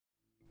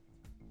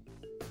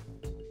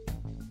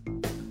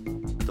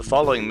The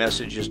following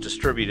message is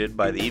distributed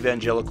by the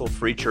Evangelical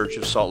Free Church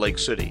of Salt Lake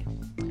City.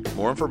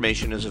 More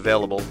information is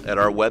available at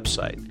our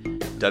website,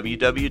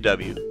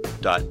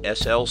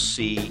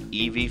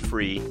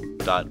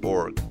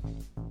 www.slcevfree.org.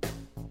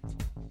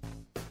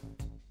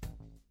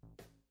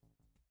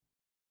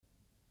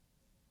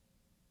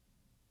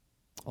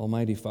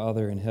 Almighty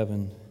Father in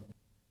heaven,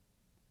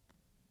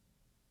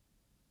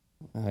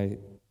 I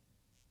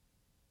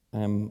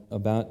am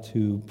about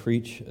to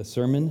preach a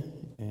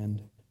sermon,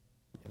 and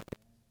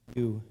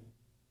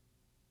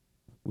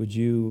would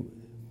you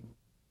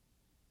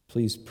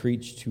please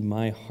preach to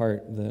my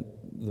heart that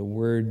the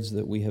words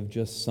that we have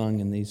just sung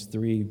in these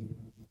three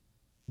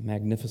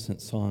magnificent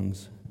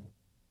songs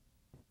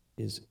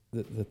is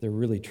that they're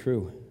really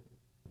true.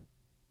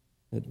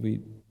 That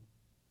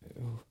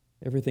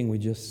everything we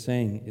just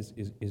sang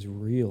is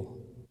real.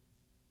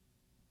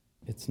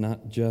 It's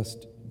not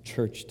just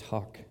church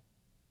talk.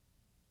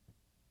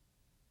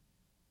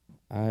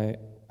 I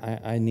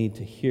need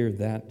to hear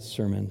that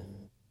sermon.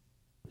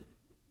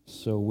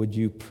 So would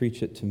you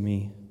preach it to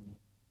me?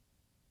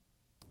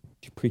 Would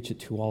you preach it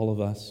to all of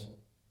us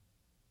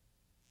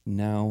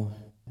now?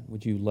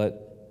 Would you let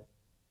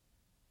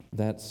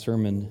that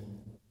sermon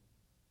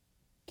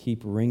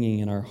keep ringing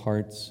in our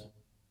hearts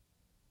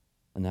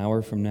an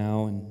hour from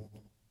now and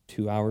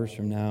 2 hours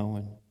from now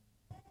and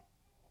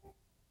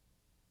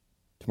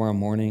tomorrow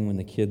morning when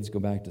the kids go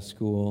back to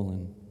school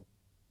and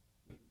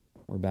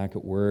we're back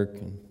at work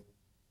and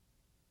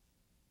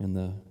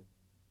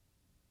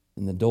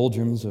in the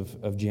doldrums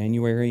of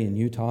January in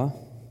Utah?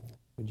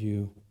 Would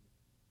you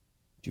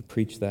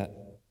preach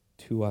that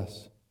to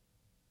us?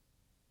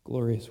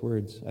 Glorious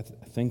words. I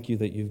thank you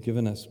that you've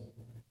given us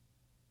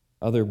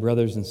other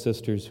brothers and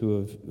sisters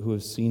who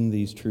have seen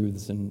these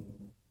truths and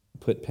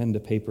put pen to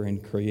paper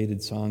and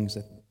created songs.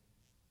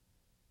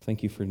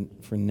 Thank you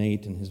for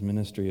Nate and his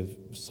ministry of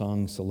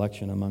song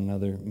selection among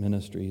other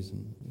ministries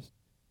and just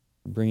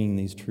bringing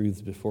these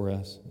truths before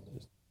us.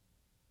 Just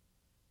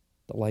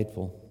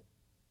delightful.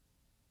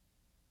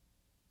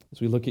 As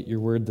we look at your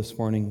word this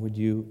morning, would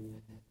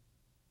you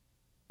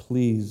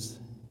please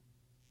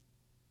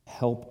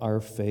help our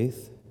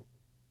faith?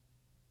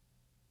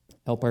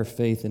 Help our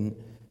faith in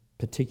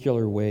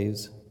particular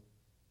ways.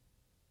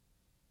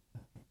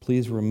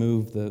 Please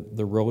remove the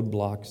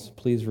roadblocks.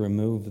 Please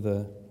remove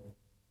the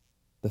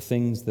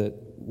things that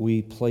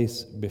we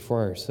place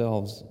before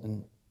ourselves.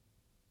 And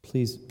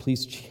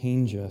please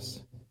change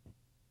us.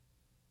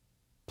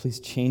 Please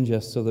change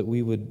us so that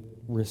we would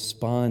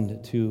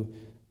respond to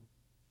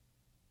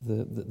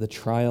the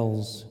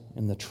trials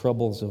and the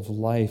troubles of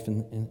life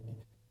in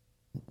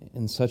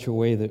such a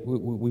way that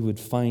we would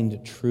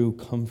find true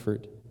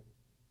comfort.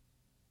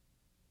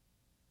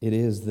 It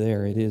is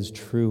there, it is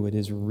true, it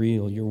is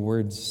real. Your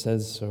word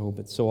says so,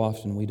 but so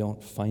often we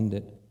don't find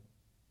it.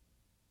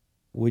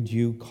 Would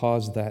you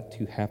cause that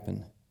to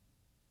happen?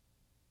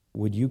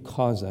 Would you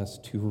cause us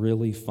to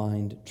really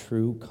find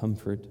true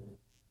comfort,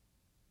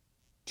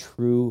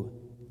 true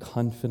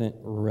confident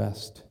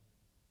rest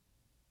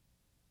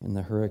in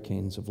the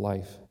hurricanes of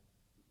life?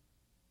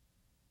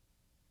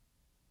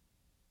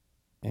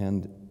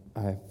 And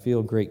I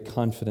feel great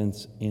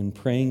confidence in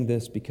praying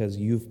this because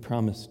you've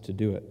promised to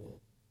do it.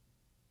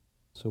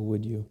 So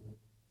would you?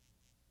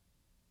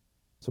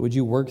 So would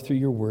you work through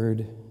your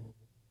word?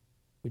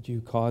 Would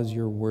you cause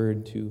your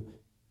word to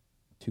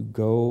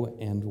go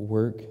and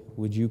work?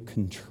 Would you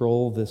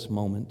control this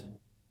moment?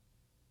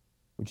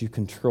 Would you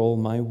control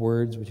my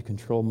words? Would you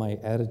control my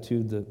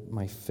attitude,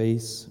 my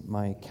face,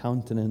 my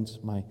countenance,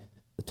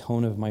 the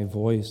tone of my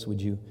voice?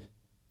 Would you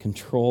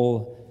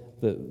control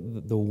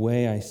the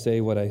way I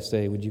say what I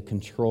say? Would you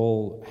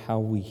control how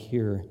we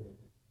hear?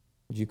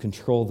 Would you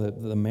control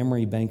the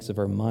memory banks of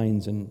our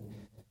minds and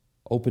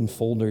open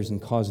folders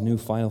and cause new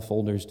file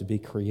folders to be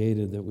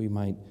created that we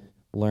might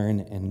learn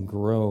and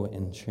grow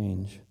and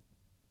change?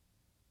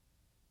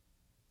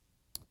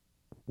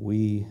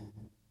 We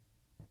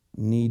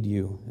need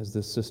you, as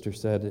this sister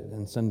said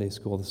in Sunday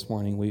school this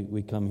morning.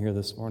 We come here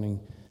this morning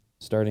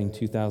starting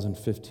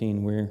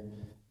 2015.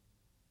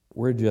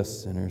 We're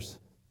just sinners,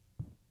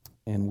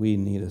 and we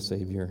need a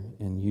Savior,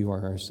 and you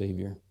are our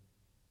Savior,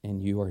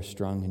 and you are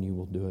strong, and you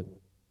will do it.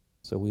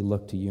 So we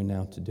look to you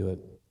now to do it.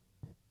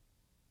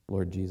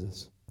 Lord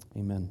Jesus,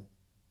 amen.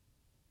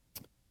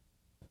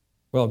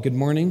 Well, good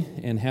morning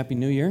and Happy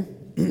New Year.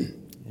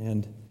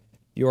 And if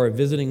you are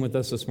visiting with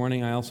us this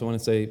morning, I also want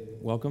to say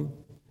welcome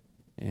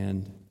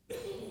and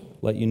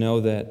let you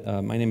know that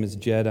my name is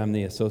Jed. I'm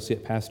the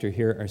associate pastor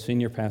here. Our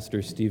senior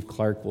pastor, Steve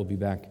Clark, will be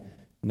back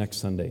next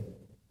Sunday.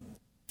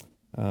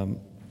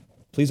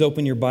 Please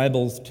open your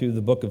Bibles to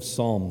the book of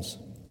Psalms.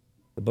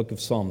 The book of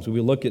Psalms. We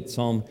will look at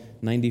Psalm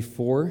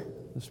 94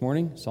 this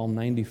morning, Psalm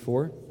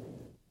 94.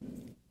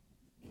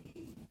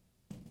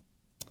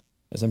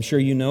 As I'm sure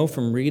you know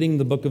from reading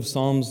the book of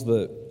Psalms,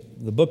 the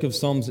book of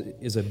Psalms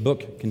is a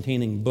book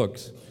containing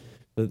books.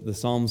 The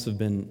Psalms have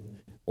been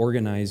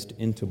organized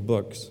into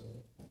books.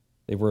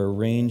 They were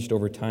arranged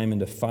over time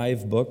into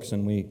 5 books,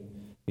 and we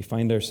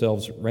find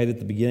ourselves right at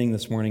the beginning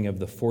this morning of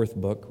the 4th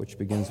book, which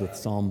begins with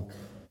Psalm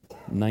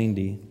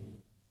 90.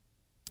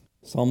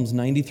 Psalms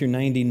 90 through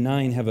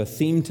 99 have a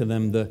theme to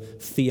them, the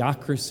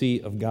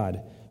theocracy of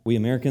God. We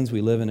Americans,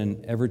 we live in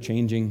an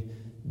ever-changing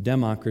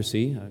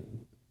democracy,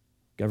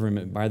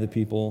 government by the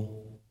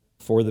people,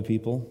 for the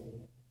people.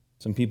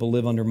 Some people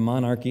live under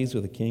monarchies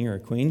with a king or a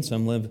queen.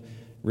 Some live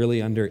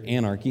really under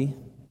anarchy.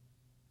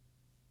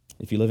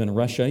 If you live in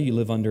Russia, you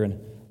live under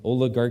an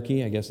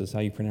oligarchy, I guess is how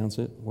you pronounce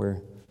it,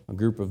 where a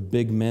group of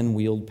big men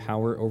wield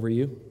power over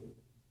you.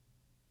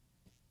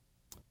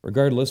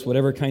 Regardless,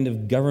 whatever kind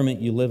of government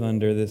you live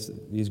under,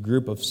 these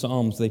group of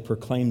psalms, they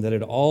proclaim that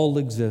it all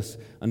exists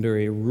under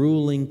a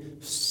ruling,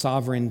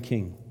 sovereign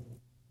king,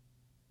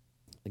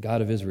 the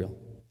God of Israel.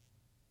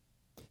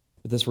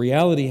 But this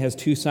reality has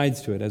two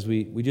sides to it, as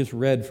we just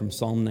read from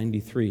Psalm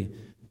 93.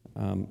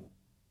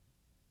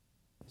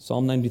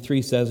 Psalm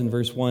 93 says in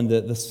verse 1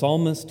 that the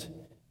psalmist,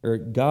 or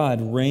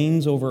God,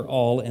 reigns over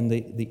all, and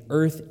the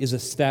earth is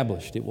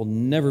established. It will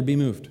never be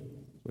moved,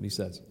 that's what he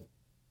says.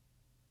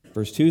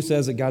 Verse 2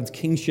 says that God's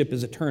kingship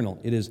is eternal.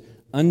 It is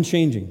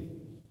unchanging.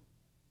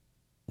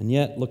 And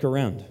yet, look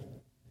around.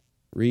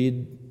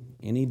 Read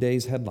any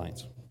day's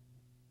headlines.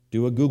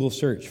 Do a Google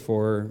search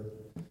for,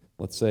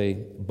 let's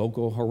say,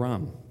 Boko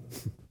Haram.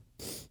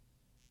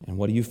 And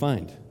what do you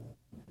find?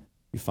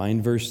 You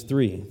find verse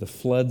 3. The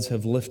floods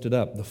have lifted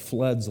up. The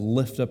floods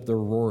lift up their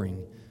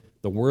roaring.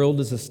 The world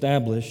is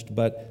established,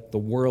 but the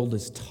world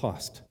is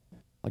tossed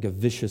like a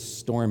vicious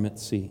storm at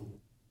sea.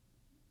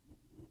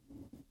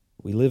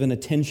 We live in a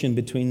tension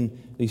between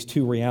these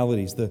two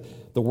realities.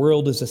 The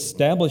world is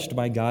established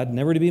by God,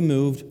 never to be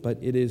moved, but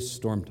it is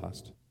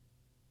storm-tossed.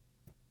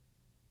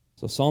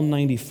 So Psalm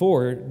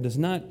 94 does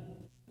not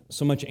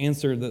so much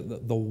answer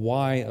the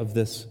why of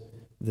this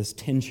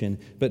tension,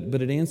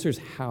 but it answers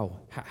how.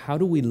 How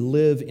do we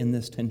live in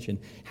this tension?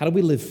 How do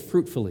we live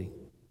fruitfully?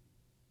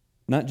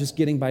 Not just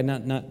getting by,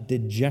 not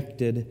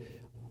dejected,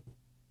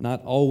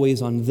 not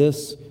always on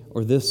this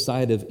or this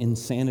side of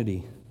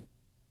insanity,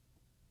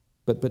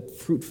 but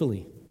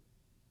fruitfully.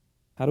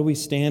 How do we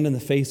stand in the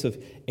face of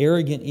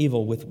arrogant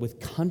evil with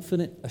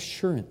confident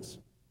assurance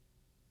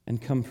and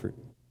comfort?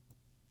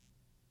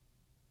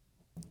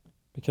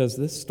 Because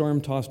this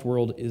storm-tossed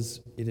world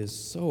is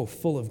so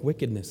full of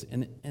wickedness,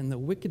 and the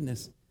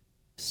wickedness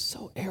is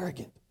so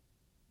arrogant.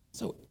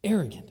 So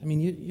arrogant. I mean,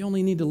 you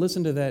only need to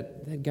listen to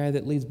that guy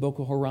that leads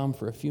Boko Haram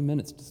for a few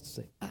minutes just to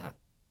say,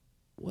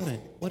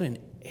 what an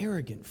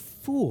arrogant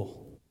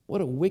fool. What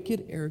a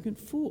wicked, arrogant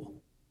fool.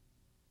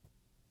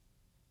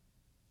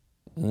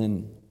 And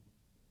then,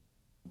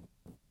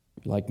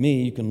 if you're like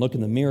me, you can look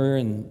in the mirror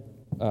and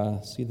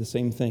see the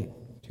same thing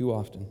too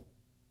often.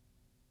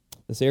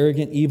 This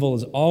arrogant evil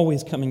is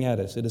always coming at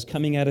us. It is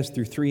coming at us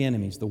through three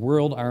enemies: the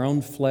world, our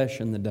own flesh,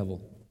 and the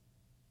devil.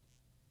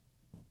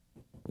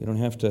 We don't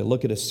have to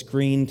look at a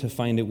screen to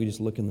find it. We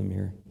just look in the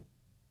mirror.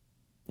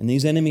 And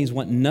these enemies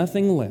want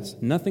nothing less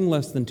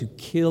than to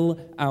kill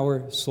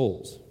our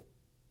souls.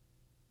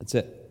 That's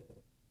it.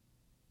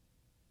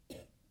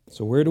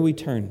 So where do we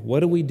turn? What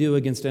do we do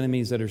against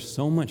enemies that are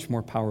so much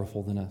more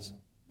powerful than us?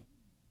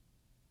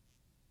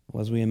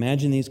 Well, as we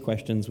imagine these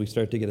questions, we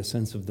start to get a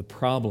sense of the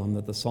problem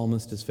that the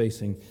psalmist is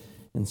facing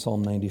in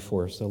Psalm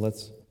 94. So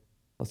let's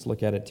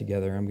look at it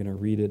together. I'm going to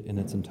read it in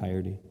its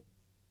entirety.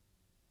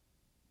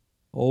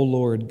 O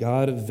Lord,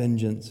 God of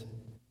vengeance,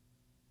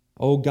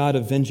 O God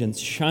of vengeance,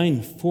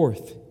 shine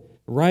forth.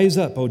 Rise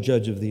up, O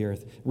judge of the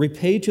earth.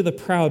 Repay to the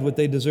proud what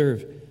they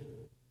deserve.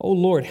 O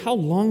Lord, how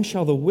long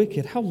shall the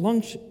wicked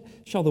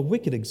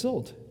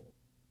exult?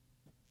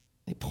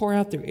 They pour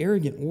out their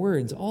arrogant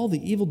words. All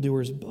the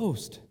evildoers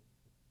boast.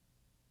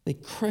 They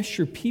crush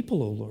your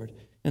people, O Lord,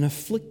 and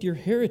afflict your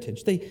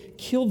heritage. They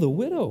kill the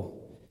widow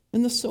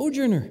and the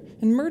sojourner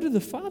and murder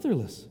the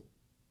fatherless.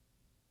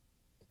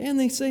 And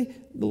they say,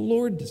 the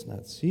Lord does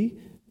not see.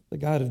 The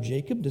God of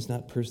Jacob does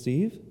not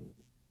perceive.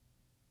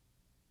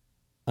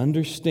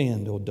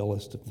 Understand, O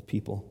dullest of the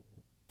people.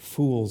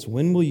 Fools,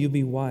 when will you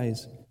be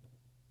wise?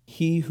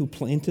 He who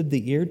planted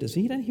the ear, does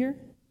he not hear?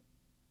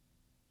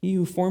 He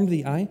who formed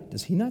the eye,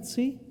 does he not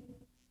see?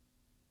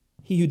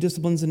 He who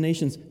disciplines the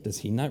nations, does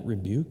he not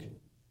rebuke?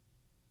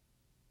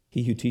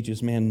 He who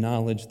teaches man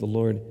knowledge, the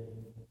Lord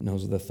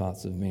knows the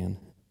thoughts of man,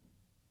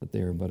 that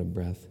they are but a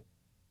breath.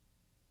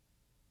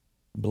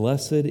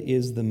 Blessed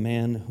is the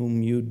man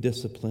whom you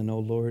discipline, O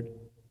Lord,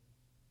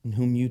 and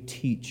whom you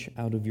teach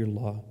out of your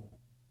law,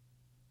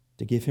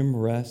 to give him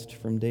rest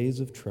from days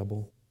of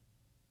trouble,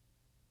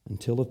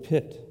 until a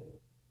pit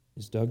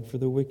is dug for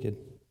the wicked.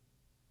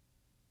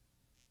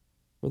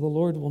 For the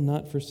Lord will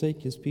not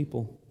forsake his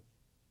people.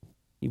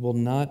 He will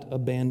not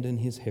abandon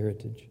his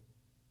heritage.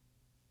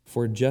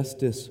 For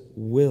justice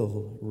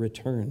will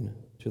return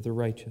to the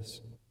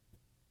righteous,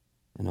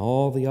 and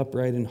all the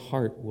upright in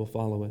heart will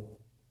follow it.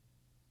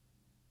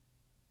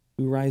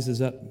 Who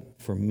rises up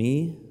for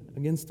me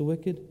against the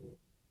wicked?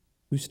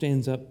 Who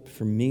stands up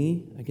for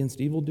me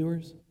against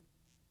evildoers?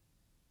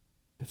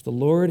 If the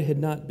Lord had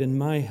not been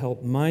my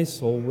help, my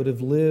soul would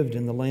have lived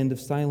in the land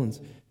of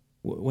silence.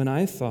 When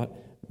I thought,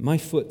 my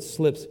foot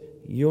slips,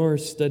 your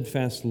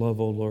steadfast love,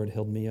 O Lord,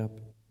 held me up.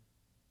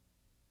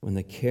 When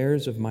the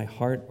cares of my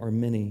heart are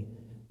many,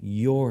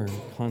 your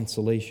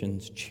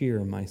consolations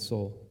cheer my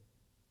soul.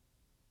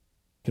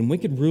 Can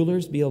wicked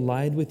rulers be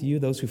allied with you,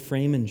 those who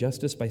frame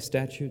injustice by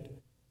statute?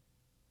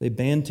 They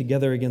band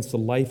together against the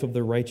life of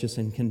the righteous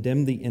and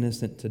condemn the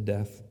innocent to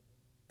death.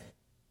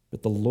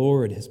 But the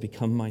Lord has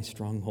become my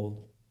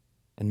stronghold,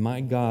 and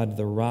my God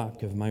the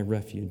rock of my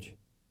refuge.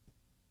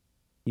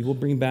 He will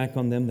bring back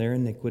on them their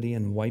iniquity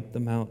and wipe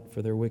them out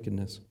for their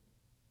wickedness.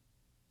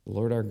 The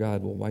Lord our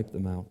God will wipe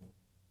them out.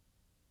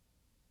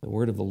 The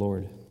word of the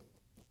Lord.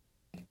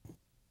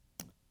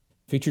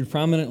 Featured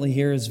prominently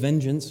here is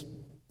vengeance,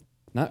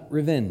 not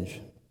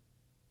revenge.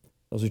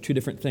 Those are two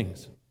different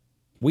things.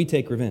 We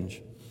take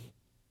revenge.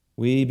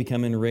 We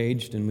become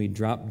enraged and we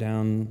drop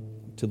down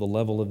to the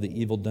level of the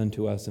evil done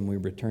to us and we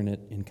return it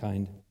in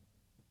kind.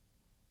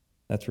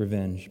 That's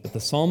revenge. But the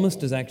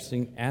psalmist is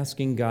actually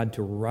asking God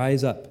to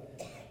rise up,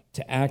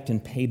 to act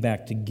and pay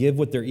back, to give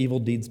what their evil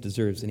deeds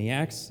deserves. And he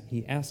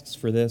asks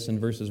for this in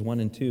verses 1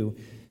 and 2.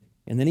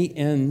 And then he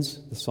ends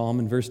the psalm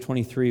in verse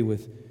 23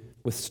 with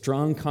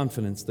strong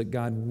confidence that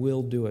God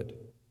will do it.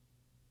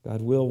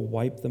 God will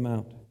wipe them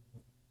out.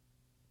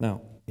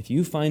 Now, if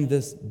you find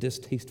this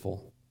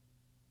distasteful,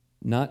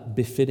 not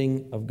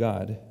befitting of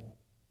God,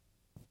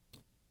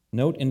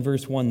 note in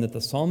verse 1 that the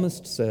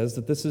psalmist says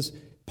that this is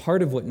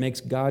part of what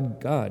makes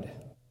God God.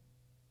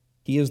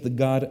 He is the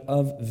God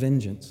of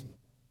vengeance.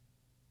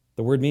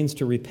 The word means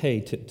to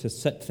repay, to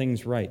set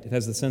things right. It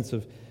has the sense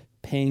of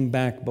paying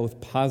back both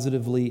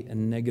positively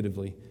and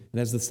negatively. It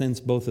has the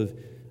sense both of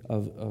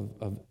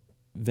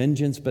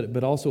vengeance,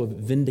 but also of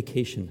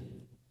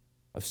vindication,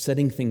 of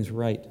setting things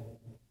right.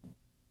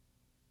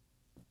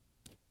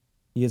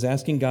 He is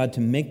asking God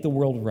to make the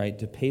world right,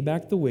 to pay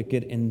back the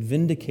wicked and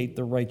vindicate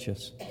the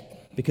righteous.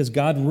 Because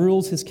God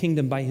rules his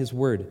kingdom by his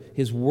word.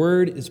 His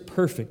word is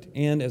perfect.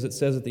 And as it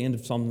says at the end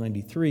of Psalm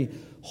 93,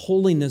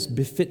 holiness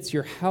befits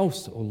your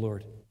house, O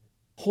Lord.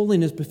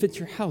 Holiness befits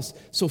your house.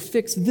 So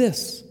fix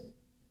this.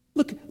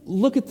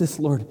 Look at this,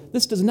 Lord.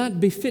 This does not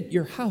befit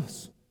your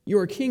house. You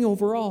are king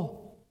over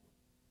all.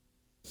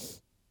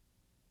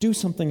 Do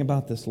something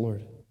about this,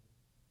 Lord.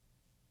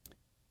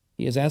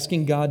 He is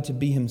asking God to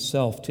be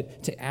himself,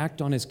 to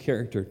act on his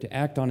character, to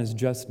act on his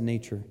just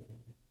nature,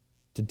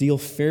 to deal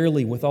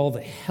fairly with all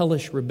the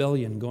hellish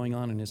rebellion going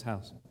on in his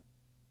house.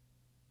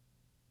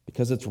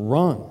 Because it's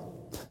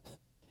wrong.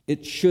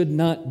 It should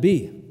not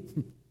be.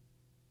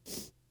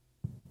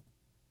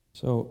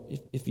 So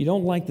if you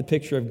don't like the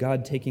picture of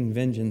God taking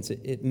vengeance,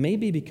 it may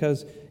be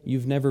because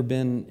you've never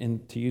been,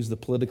 and to use the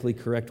politically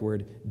correct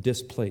word,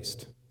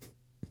 displaced.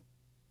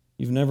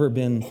 You've never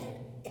been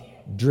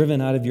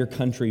driven out of your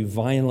country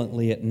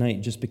violently at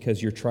night just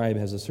because your tribe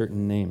has a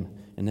certain name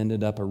and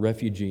ended up a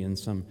refugee in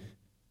some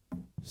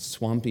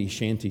swampy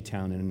shanty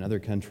town in another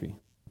country.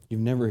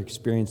 You've never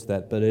experienced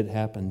that, but it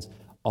happens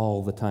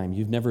all the time.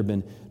 You've never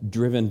been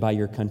driven by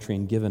your country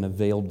and given a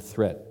veiled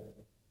threat.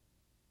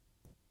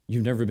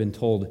 You've never been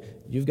told,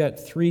 you've got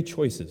 3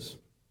 choices.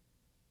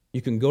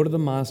 You can go to the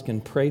mosque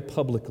and pray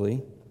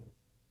publicly,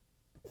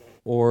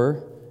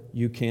 or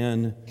you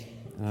can,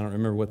 I don't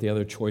remember what the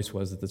other choice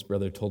was that this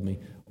brother told me,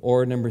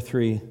 or number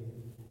 3,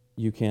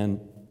 you can,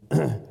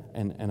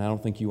 and I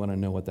don't think you want to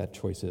know what that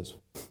choice is.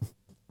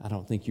 I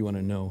don't think you want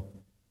to know.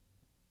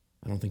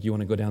 I don't think you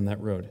want to go down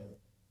that road.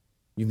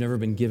 You've never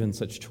been given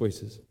such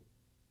choices.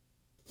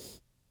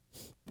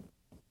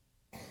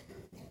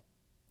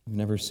 You've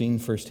never seen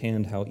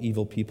firsthand how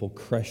evil people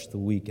crush the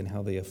weak and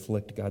how they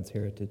afflict God's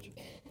heritage.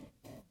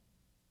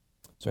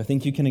 So I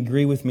think you can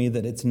agree with me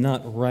that it's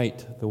not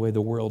right the way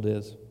the world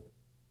is.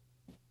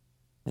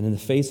 And in the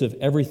face of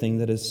everything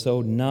that is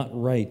so not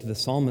right, the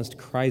psalmist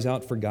cries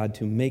out for God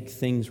to make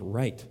things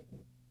right.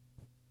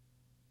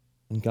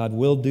 And God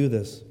will do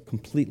this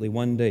completely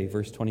one day,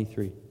 verse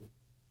 23.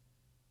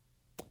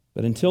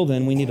 But until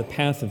then, we need a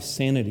path of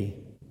sanity.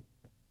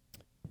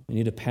 We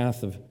need a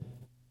path of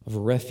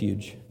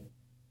refuge.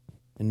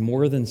 And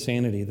more than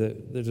sanity,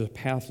 there's a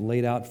path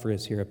laid out for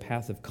us here, a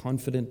path of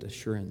confident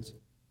assurance,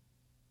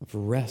 of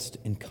rest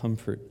and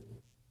comfort,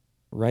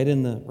 right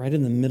in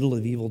the middle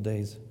of evil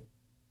days.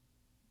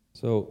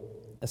 So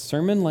a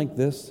sermon like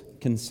this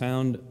can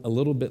sound a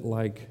little bit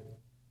like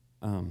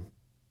a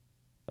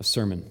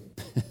sermon.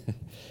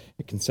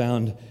 It can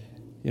sound,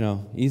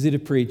 easy to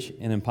preach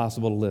and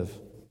impossible to live.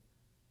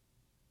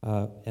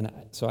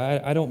 So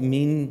I don't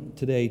mean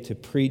today to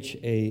preach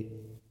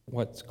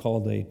what's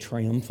called a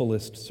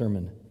triumphalist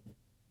sermon,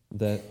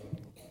 that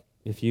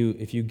if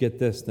you get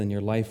this, then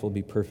your life will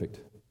be perfect,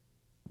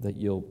 that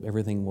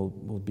everything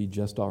will be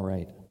just all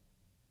right.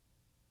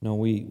 No,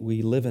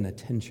 we live in a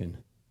tension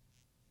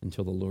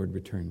until the Lord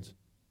returns.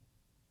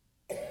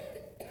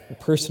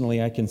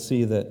 Personally, I can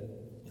see that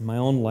in my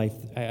own life,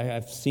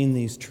 I've seen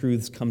these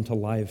truths come to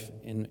life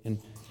in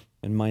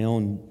my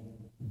own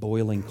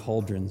boiling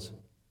cauldrons.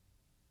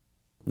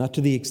 Not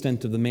to the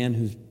extent of the man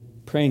who's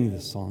praying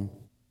this song,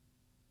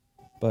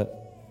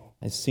 but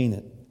I've seen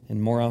it.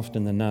 And more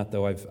often than not,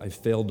 though, I've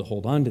failed to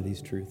hold on to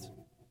these truths.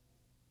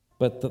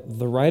 But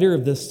the writer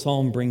of this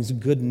psalm brings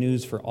good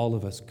news for all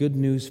of us, good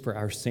news for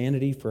our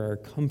sanity, for our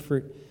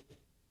comfort,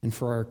 and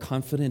for our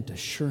confident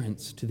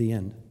assurance to the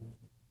end.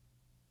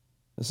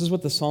 This is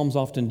what the Psalms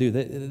often do.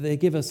 They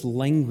give us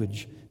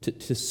language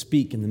to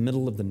speak in the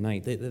middle of the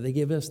night. They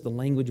give us the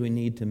language we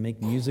need to make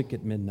music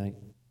at midnight.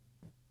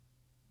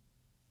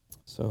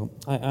 So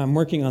I'm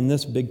working on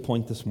this big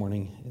point this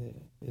morning.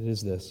 It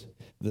is this.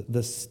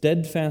 The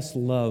steadfast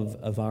love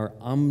of our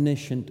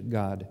omniscient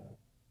God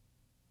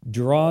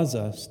draws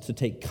us to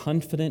take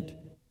confident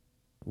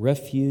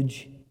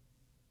refuge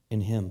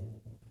in Him.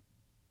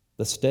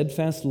 The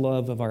steadfast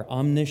love of our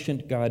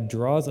omniscient God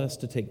draws us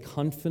to take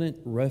confident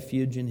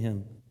refuge in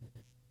Him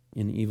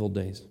in evil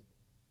days.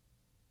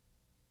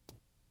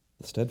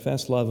 The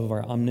steadfast love of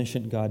our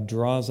omniscient God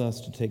draws us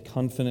to take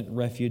confident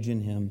refuge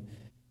in Him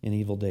in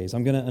evil days.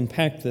 I'm going to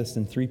unpack this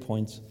in 3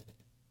 points.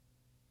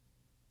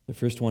 The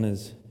first one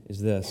is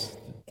this: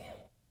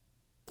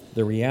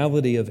 the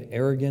reality of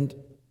arrogant,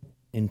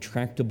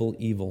 intractable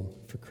evil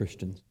for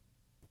Christians.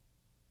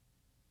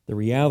 The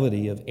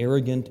reality of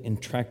arrogant,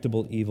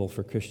 intractable evil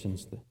for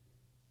Christians.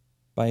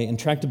 By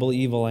intractable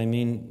evil, I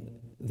mean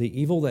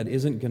the evil that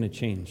isn't going to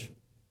change.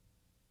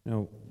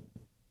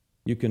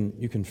 You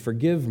can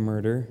forgive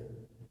murder,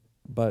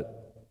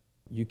 but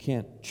you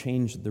can't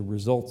change the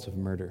results of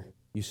murder.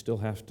 You still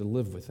have to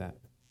live with that.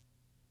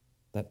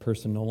 That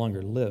person no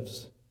longer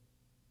lives.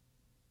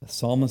 The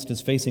psalmist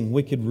is facing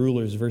wicked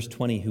rulers, verse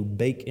 20, who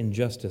bake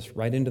injustice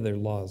right into their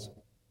laws.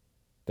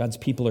 God's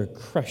people are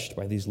crushed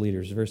by these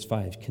leaders, verse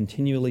 5,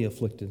 continually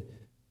afflicted.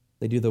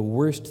 They do the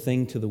worst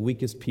thing to the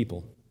weakest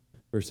people,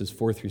 verses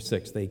 4 through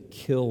 6. They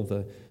kill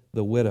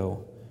the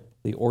widow,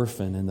 the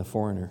orphan, and the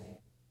foreigner.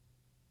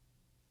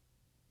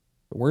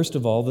 But worst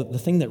of all, the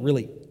thing that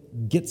really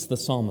gets the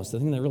psalmist, the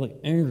thing that really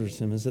angers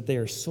him, is that they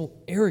are so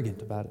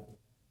arrogant about it.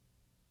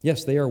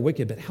 Yes, they are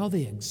wicked, but how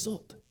they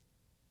exult.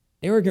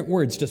 Arrogant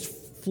words just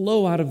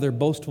flow out of their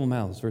boastful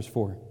mouths, verse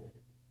 4.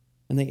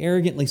 And they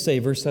arrogantly say,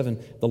 verse 7,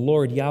 the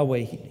Lord, Yahweh,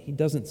 He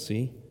doesn't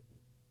see.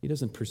 He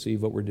doesn't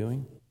perceive what we're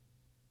doing.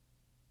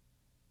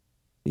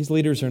 These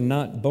leaders are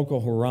not Boko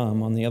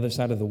Haram on the other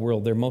side of the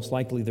world. They're most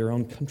likely their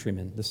own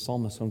countrymen, the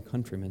psalmist's own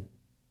countrymen.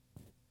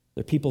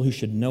 They're people who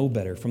should know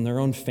better, from their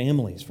own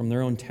families, from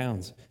their own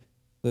towns.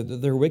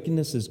 Their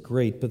wickedness is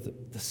great,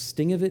 but the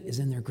sting of it is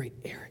in their great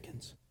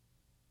arrogance.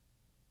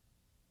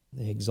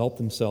 They exalt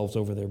themselves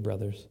over their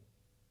brothers.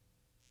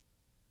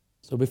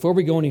 So before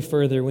we go any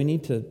further, we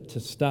need to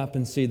stop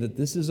and see that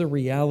this is a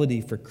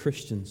reality for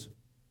Christians.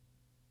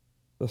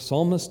 The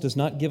psalmist does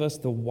not give us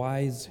the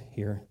whys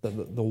here,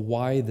 the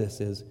why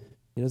this is.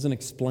 He doesn't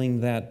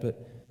explain that,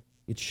 but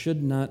it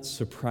should not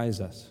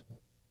surprise us.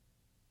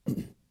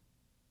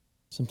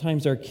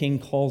 Sometimes our King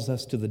calls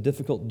us to the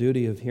difficult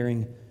duty of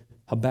hearing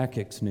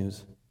Habakkuk's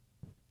news,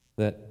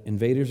 that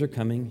invaders are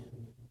coming,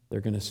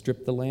 they're going to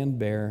strip the land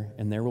bare,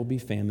 and there will be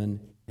famine,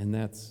 and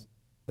that's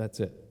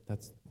it.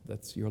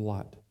 That's your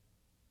lot.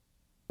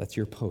 That's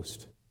your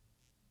post.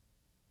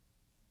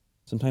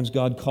 Sometimes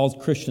God calls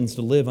Christians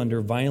to live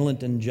under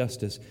violent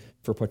injustice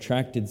for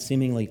protracted,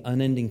 seemingly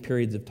unending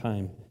periods of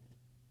time.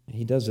 And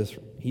He does this.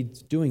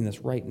 He's doing this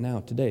right now,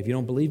 today. If you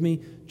don't believe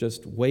me,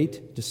 just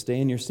wait, just stay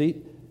in your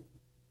seat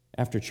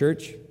after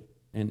church,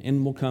 and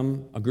in will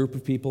come a group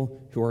of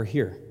people who are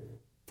here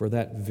for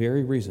that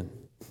very reason.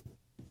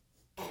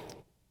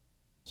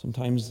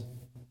 Sometimes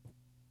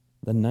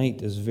the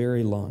night is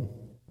very long.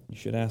 You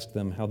should ask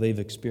them how they've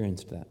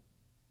experienced that.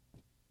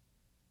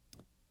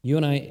 You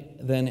and I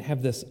then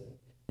have this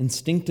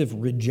instinctive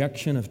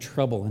rejection of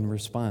trouble in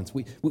response.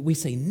 We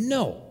say,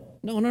 no.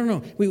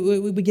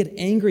 We get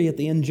angry at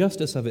the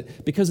injustice of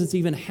it because it's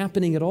even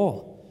happening at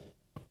all.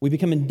 We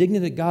become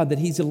indignant at God that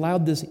He's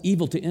allowed this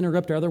evil to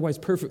interrupt our otherwise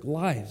perfect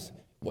lives.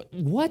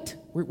 What?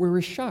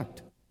 We're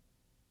shocked,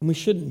 and we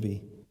shouldn't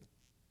be.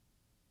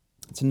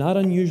 It's not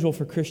unusual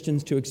for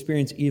Christians to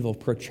experience evil,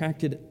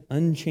 protracted,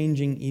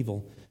 unchanging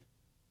evil,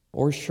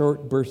 or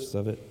short bursts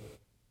of it,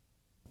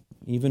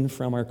 even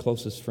from our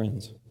closest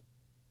friends.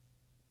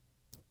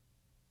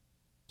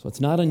 So it's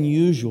not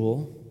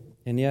unusual,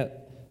 and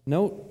yet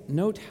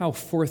note how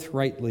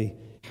forthrightly,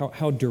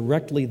 how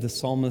directly the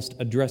psalmist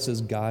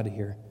addresses God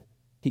here.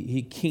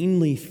 He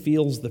keenly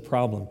feels the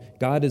problem.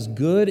 God is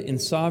good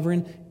and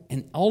sovereign,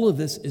 and all of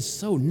this is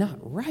so not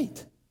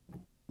right,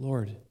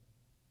 Lord.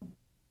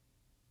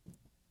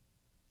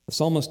 The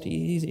psalmist,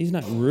 he's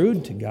not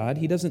rude to God.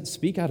 He doesn't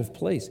speak out of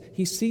place.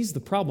 He sees the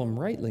problem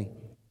rightly,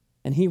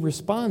 and he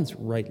responds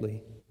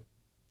rightly.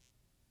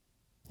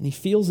 And he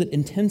feels it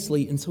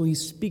intensely, and so he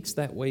speaks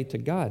that way to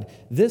God.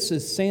 This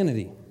is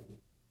sanity.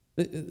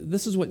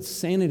 This is what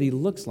sanity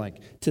looks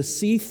like, to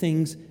see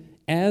things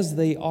as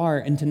they are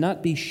and to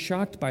not be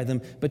shocked by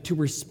them, but to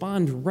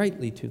respond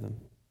rightly to them.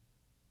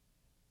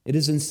 It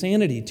is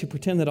insanity to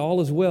pretend that all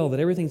is well, that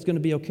everything's going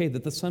to be okay,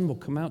 that the sun will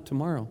come out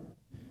tomorrow.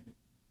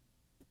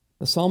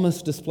 The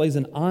psalmist displays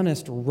an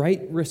honest,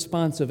 right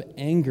response of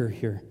anger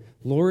here.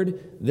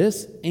 Lord,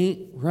 this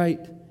ain't right,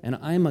 and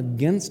I'm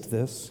against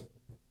this.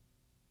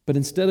 But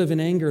instead of in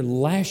anger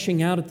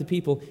lashing out at the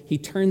people, he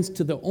turns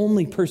to the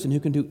only person who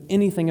can do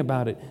anything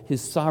about it,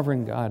 his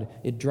sovereign God.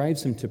 It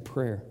drives him to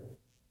prayer.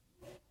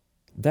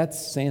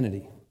 That's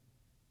sanity.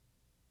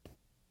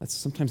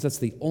 Sometimes that's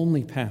the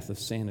only path of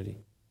sanity.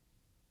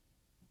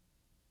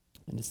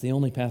 And it's the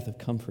only path of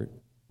comfort.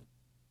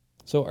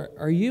 So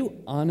are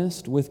you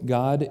honest with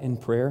God in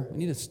prayer? We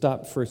need to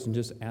stop first and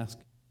just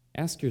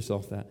ask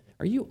yourself that.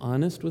 Are you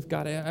honest with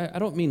God? I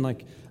don't mean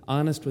like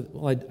honest with,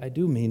 well, I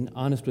do mean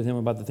honest with him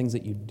about the things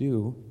that you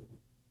do.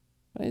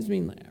 But I just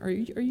mean, are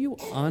you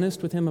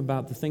honest with him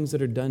about the things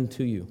that are done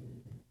to you?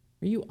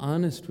 Are you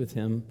honest with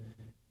him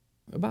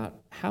about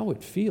how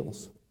it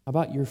feels,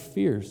 about your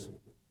fears,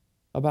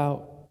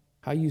 about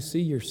how you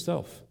see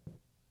yourself,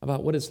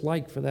 about what it's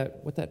like for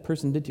what that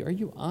person did to you? Are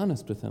you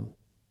honest with him?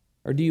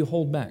 Or do you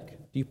hold back?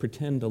 Do you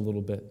pretend a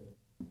little bit?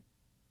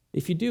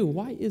 If you do,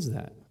 why is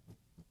that?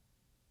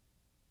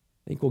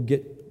 I think we'll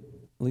get,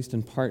 at least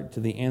in part, to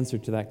the answer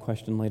to that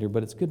question later,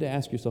 but it's good to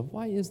ask yourself,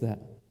 why is that?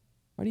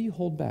 Why do you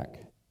hold back?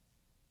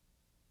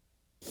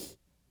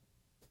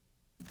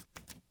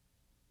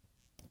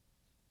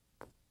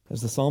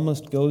 As the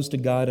psalmist goes to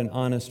God in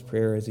honest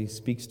prayer, as he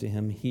speaks to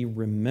him, he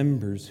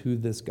remembers who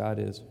this God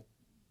is,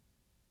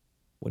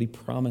 what he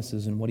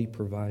promises and what he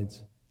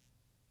provides.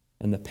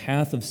 And the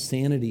path of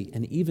sanity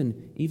and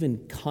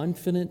even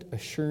confident,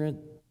 assurant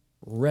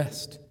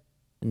rest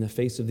in the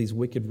face of these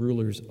wicked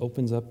rulers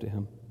opens up to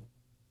him.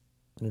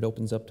 And it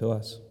opens up to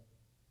us.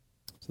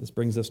 So this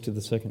brings us to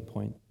the second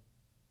point.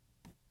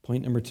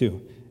 Point number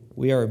 2.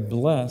 We are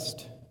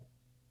blessed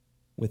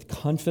with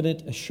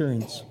confident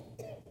assurance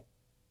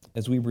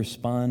as we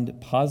respond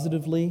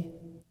positively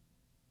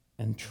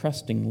and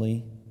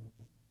trustingly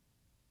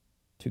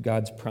to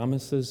God's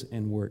promises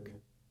and work.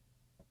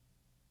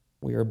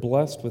 We are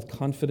blessed with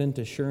confident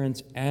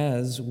assurance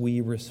as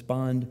we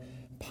respond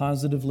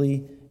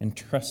positively and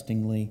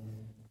trustingly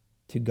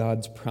to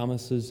God's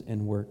promises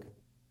and work.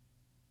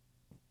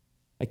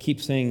 I keep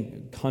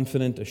saying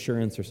confident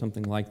assurance or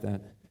something like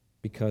that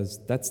because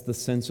that's the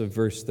sense of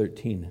verse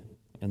 13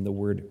 and the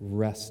word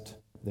rest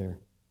there.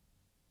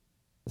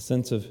 The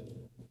sense of,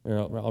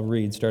 I'll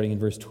read starting in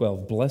verse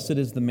 12. Blessed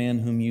is the man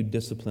whom you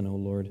discipline, O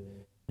Lord,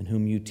 and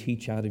whom you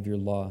teach out of your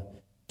law,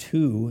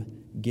 to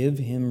give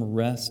him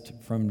rest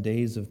from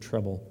days of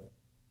trouble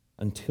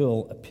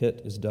until a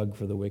pit is dug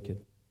for the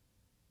wicked.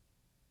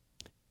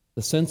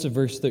 The sense of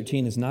verse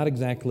 13 is not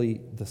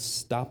exactly the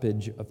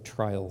stoppage of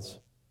trials,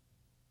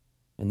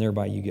 and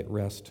thereby you get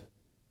rest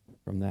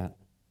from that.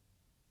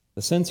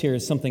 The sense here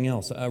is something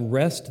else, a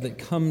rest that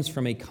comes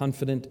from a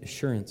confident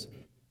assurance.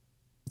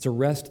 It's a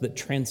rest that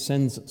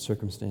transcends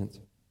circumstance.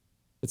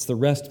 It's the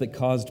rest that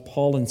caused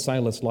Paul and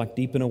Silas locked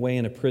deep and away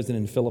in a prison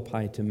in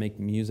Philippi to make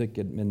music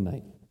at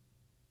midnight.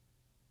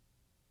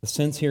 The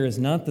sense here is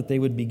not that they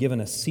would be given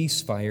a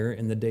ceasefire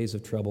in the days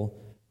of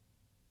trouble,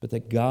 but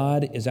that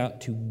God is out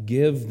to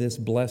give this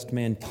blessed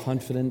man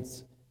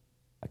confidence,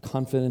 a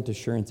confident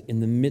assurance in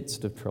the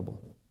midst of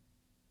trouble.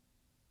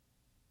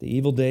 The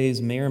evil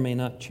days may or may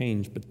not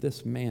change, but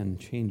this man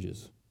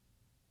changes.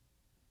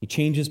 He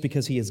changes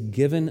because he is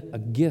given a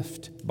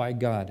gift by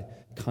God,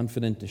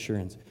 confident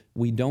assurance.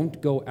 We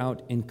don't go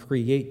out and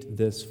create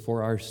this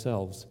for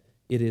ourselves.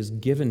 It is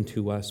given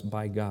to us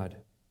by God.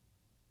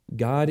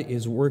 God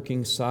is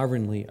working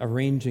sovereignly,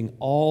 arranging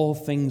all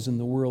things in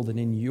the world and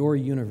in your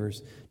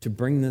universe to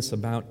bring this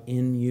about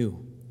in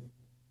you.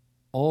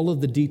 All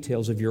of the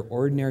details of your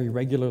ordinary,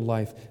 regular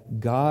life,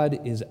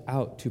 God is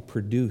out to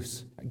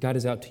produce. God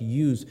is out to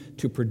use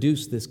to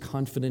produce this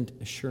confident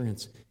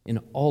assurance in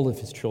all of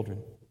his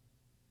children.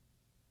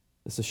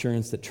 This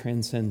assurance that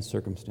transcends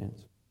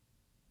circumstance.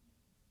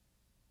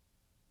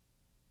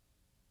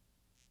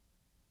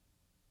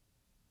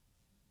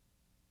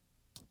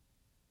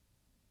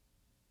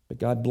 But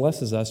God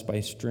blesses us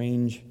by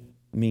strange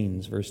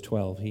means, verse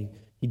 12.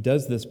 He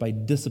does this by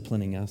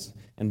disciplining us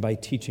and by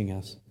teaching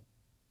us.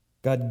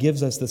 God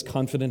gives us this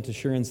confident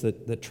assurance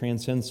that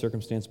transcends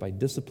circumstance by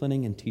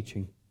disciplining and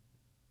teaching.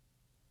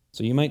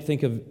 So you might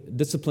think of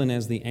discipline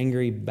as the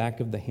angry back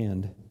of the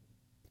hand.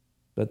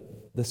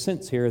 But the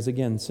sense here is,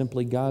 again,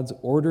 simply God's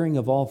ordering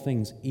of all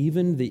things,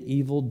 even the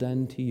evil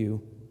done to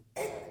you,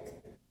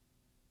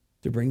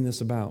 to bring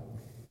this about,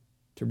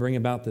 to bring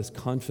about this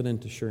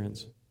confident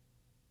assurance.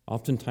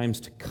 Oftentimes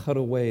to cut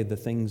away the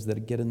things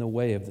that get in the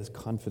way of this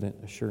confident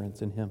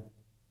assurance in him.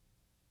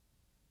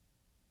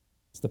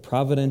 It's the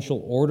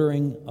providential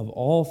ordering of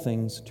all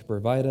things to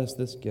provide us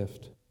this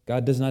gift.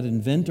 God does not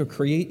invent or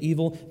create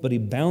evil, but he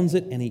bounds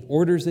it and he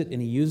orders it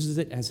and he uses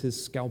it as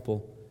his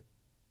scalpel,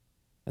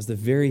 as the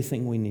very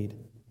thing we need.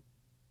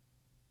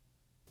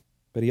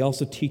 But he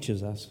also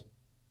teaches us.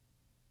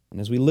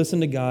 And as we listen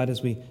to God,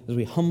 as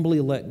we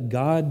humbly let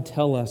God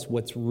tell us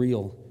what's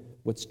real,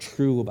 what's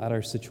true about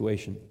our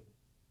situation,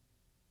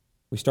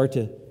 we start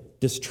to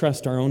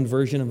distrust our own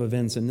version of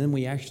events, and then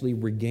we actually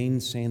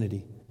regain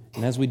sanity.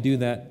 And as we do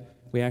that,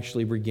 we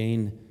actually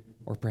regain,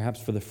 or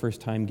perhaps for the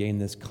first time gain,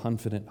 this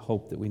confident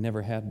hope that we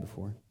never had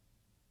before.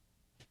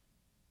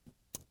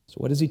 So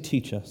what does he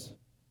teach us?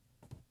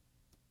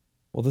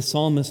 Well, the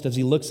psalmist, as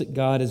he looks at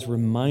God, is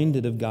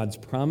reminded of God's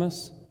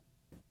promise,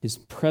 His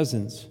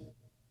presence,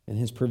 and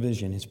His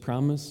provision. His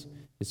promise,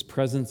 His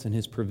presence, and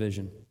His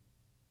provision.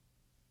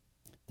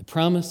 The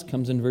promise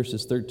comes in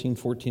verses 13,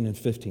 14, and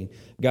 15.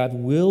 God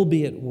will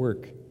be at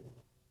work.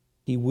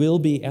 He will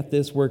be at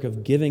this work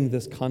of giving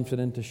this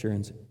confident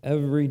assurance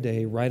every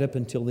day, right up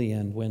until the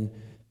end, when,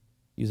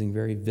 using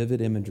very vivid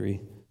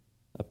imagery,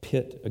 a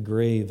pit, a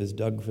grave is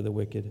dug for the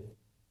wicked.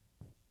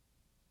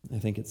 I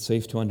think it's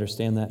safe to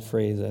understand that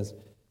phrase as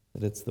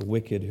that it's the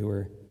wicked who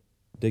are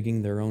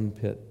digging their own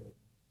pit.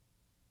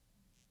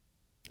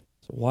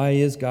 So why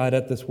is God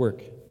at this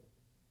work?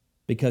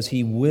 Because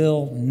He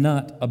will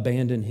not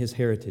abandon His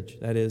heritage,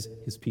 that is,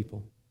 His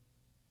people.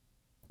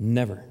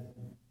 Never.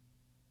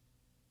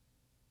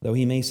 Though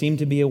He may seem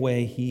to be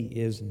away, He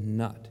is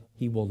not.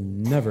 He will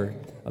never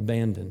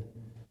abandon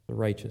the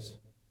righteous.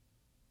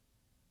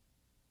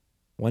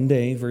 One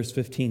day, verse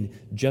 15,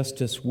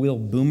 justice will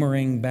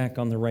boomerang back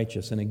on the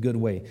righteous in a good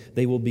way.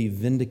 They will be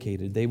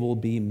vindicated. They will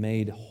be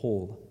made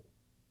whole.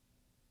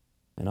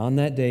 And on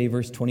that day,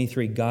 verse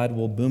 23, God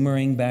will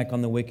boomerang back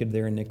on the wicked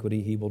their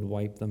iniquity. He will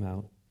wipe them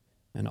out,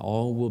 and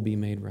all will be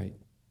made right.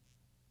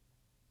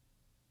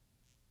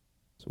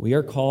 So we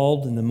are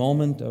called in the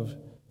moment of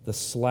the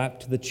slap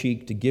to the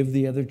cheek to give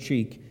the other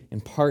cheek, in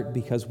part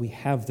because we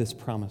have this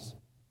promise.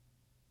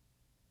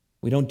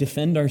 We don't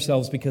defend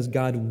ourselves because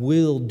God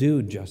will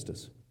do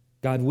justice.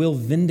 God will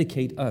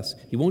vindicate us.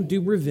 He won't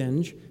do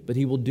revenge, but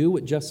He will do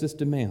what justice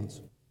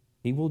demands.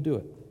 He will do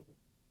it.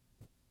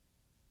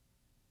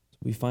 So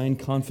we find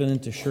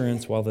confident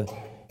assurance while the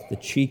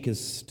cheek is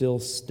still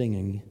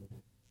stinging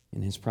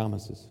in His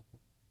promises.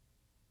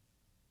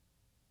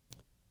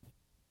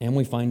 And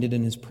we find it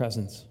in His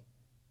presence.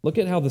 Look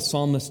at how the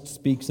psalmist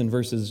speaks in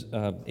verses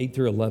 8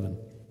 through 11.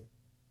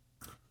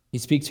 He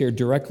speaks here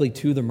directly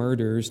to the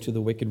murderers, to the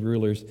wicked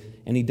rulers,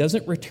 and he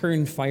doesn't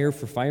return fire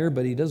for fire,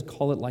 but he does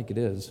call it like it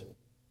is.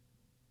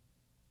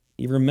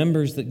 He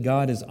remembers that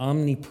God is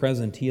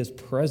omnipresent. He is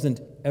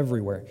present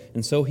everywhere,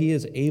 and so he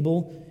is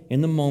able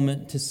in the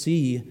moment to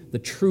see the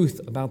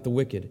truth about the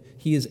wicked.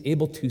 He is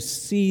able to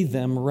see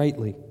them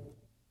rightly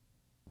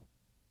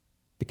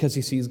because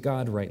he sees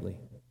God rightly.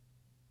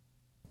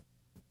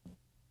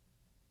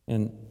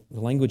 And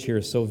the language here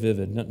is so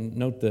vivid.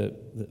 Note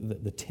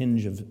the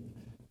tinge of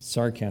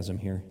sarcasm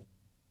here.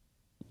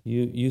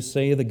 You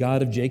say the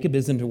God of Jacob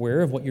isn't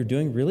aware of what you're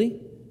doing?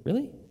 Really?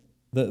 Really?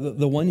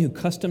 The one who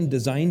custom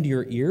designed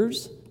your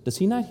ears, does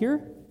he not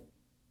hear?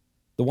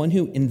 The one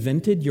who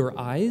invented your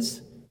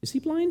eyes, is he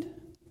blind?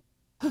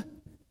 Huh.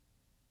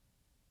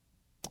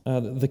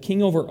 The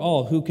king over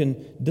all, who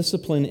can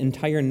discipline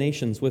entire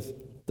nations with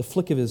the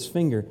flick of his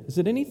finger, is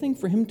it anything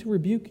for him to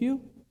rebuke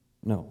you?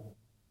 No.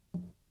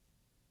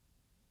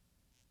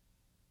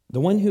 The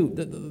one who,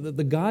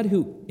 the God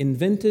who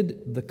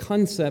invented the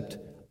concept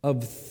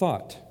of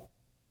thought,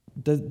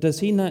 does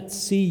he not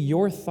see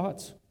your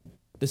thoughts?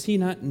 Does he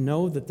not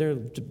know that they're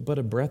but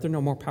a breath? They're no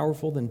more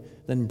powerful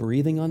than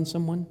breathing on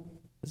someone?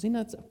 Does he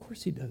not? Of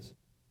course he does.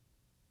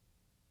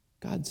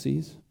 God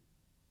sees.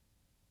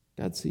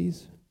 God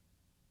sees.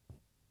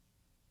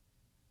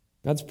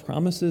 God's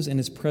promises and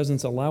his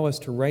presence allow us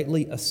to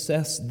rightly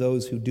assess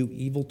those who do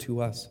evil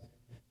to us.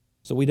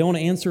 So we don't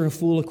answer a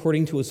fool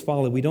according to his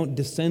folly. We don't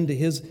descend to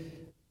his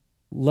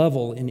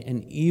level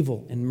in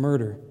evil and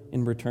murder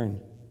in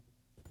return.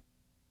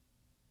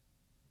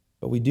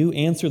 But we do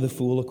answer the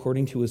fool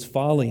according to his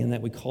folly, in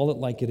that we call it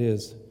like it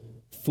is.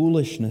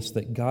 Foolishness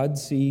that God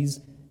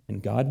sees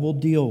and God will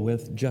deal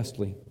with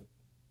justly.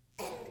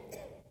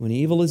 When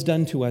evil is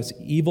done to us,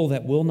 evil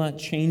that will not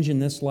change in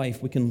this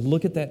life, we can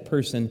look at that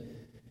person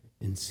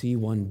and see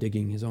one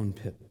digging his own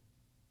pit.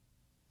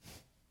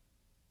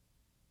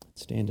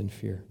 Stand in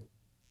fear.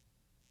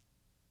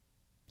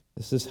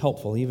 This is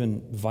helpful,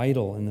 even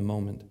vital in the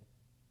moment,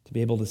 to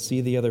be able to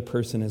see the other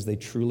person as they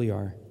truly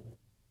are,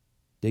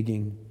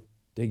 digging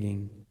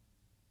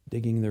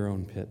their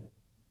own pit.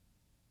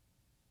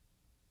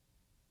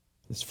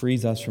 This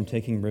frees us from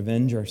taking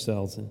revenge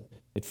ourselves, and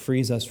it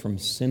frees us from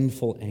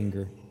sinful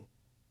anger.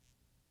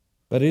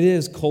 But it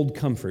is cold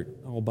comfort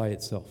all by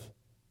itself.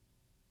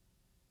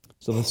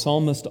 So the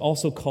psalmist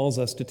also calls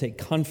us to take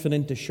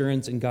confident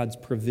assurance in God's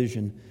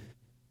provision.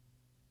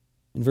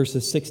 In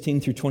verses 16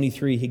 through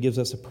 23, he gives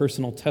us a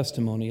personal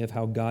testimony of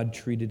how God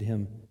treated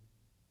him.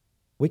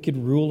 Wicked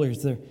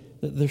rulers,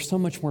 they're so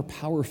much more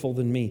powerful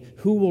than me.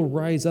 Who will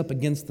rise up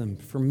against them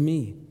for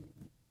me?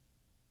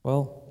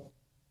 Well,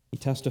 he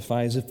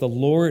testifies, if the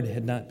Lord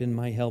had not been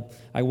my help,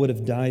 I would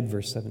have died,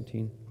 verse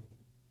 17.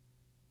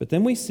 But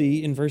then we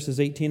see in verses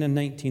 18 and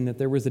 19 that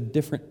there was a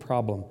different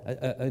problem,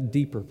 a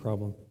deeper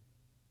problem.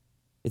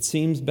 It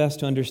seems best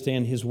to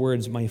understand his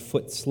words, my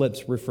foot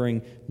slips,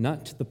 referring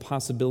not to the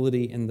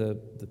possibility and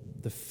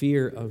the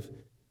fear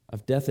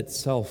of death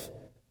itself,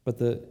 but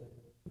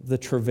the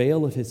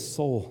travail of his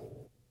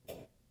soul,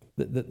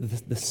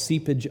 the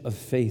seepage of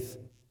faith,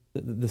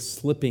 the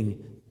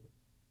slipping,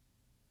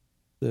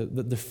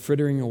 the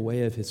frittering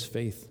away of his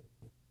faith.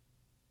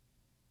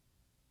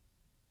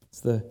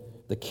 It's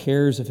the the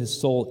cares of his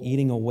soul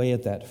eating away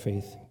at that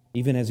faith,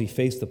 even as he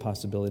faced the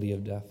possibility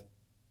of death.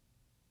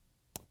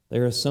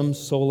 There is some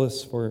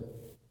solace for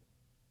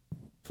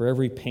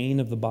every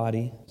pain of the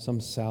body, some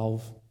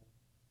salve.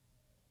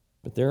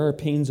 But there are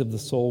pains of the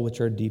soul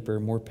which are deeper,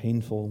 more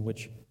painful,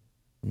 which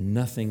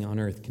nothing on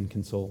earth can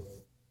console.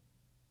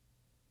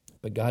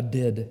 But God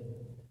did,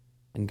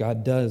 and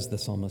God does, the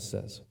psalmist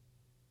says.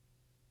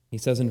 He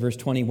says in verse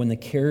 20, when the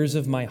cares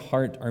of my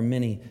heart are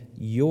many,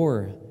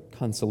 your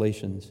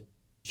consolations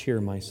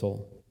cheer my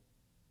soul.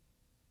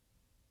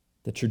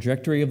 The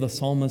trajectory of the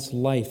psalmist's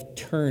life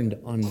turned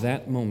on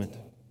that moment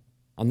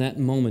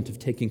of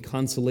taking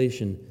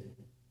consolation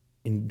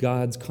in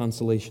God's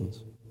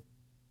consolations.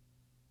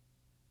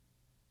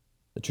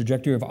 The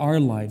trajectory of our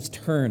lives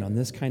turn on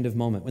this kind of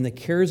moment. When the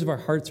cares of our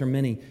hearts are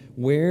many,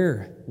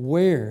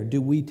 where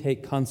do we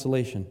take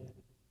consolation?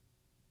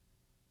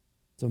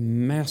 It's a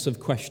massive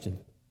question.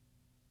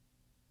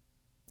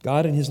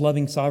 God in his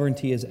loving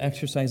sovereignty is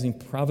exercising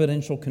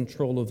providential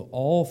control of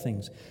all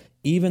things,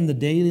 even the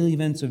daily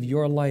events of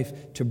your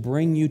life, to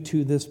bring you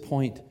to this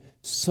point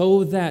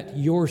so that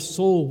your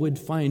soul would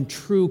find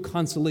true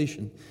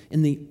consolation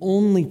in the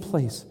only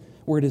place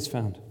where it is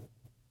found.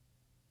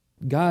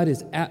 God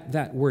is at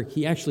that work.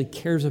 He actually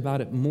cares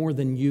about it more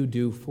than you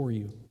do for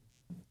you.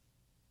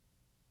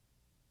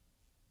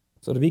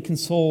 So to be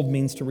consoled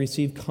means to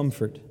receive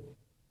comfort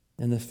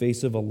in the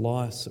face of a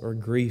loss or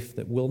grief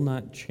that will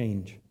not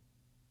change.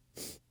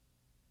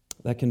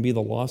 That can be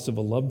the loss of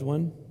a loved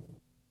one,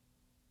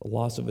 the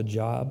loss of a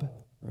job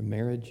or a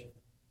marriage.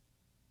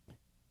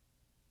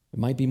 It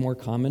might be more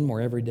common,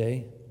 more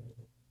everyday,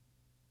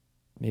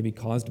 maybe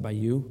caused by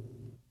you.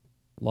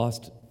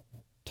 Lost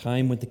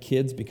time with the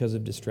kids because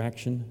of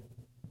distraction.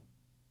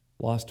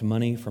 Lost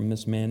money from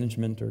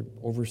mismanagement or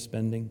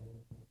overspending.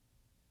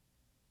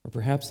 Or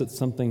perhaps it's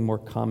something more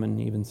common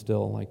even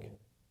still, like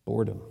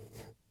boredom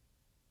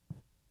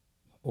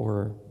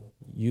or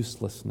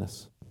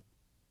uselessness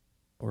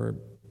or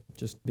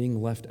just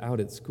being left out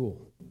at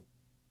school,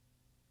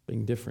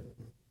 being different.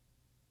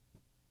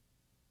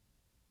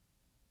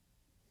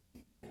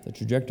 The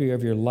trajectory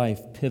of your life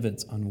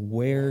pivots on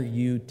where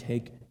you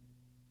take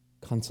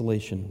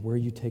consolation, where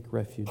you take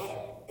refuge.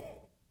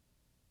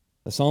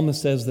 The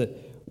psalmist says that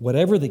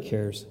whatever the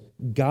cares,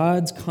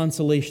 God's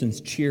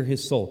consolations cheer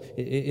his soul.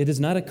 It is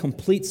not a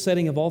complete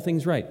setting of all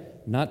things right,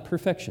 not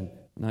perfection,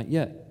 not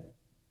yet.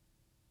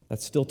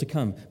 That's still to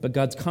come. But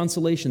God's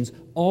consolations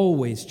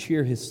always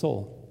cheer his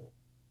soul.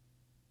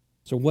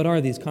 So what are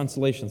these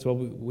consolations? Well,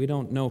 we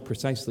don't know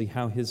precisely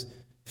how his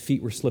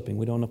feet were slipping.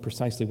 We don't know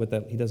precisely what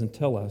that, he doesn't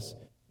tell us.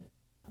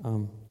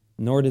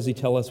 Nor does he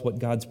tell us what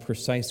God's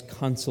precise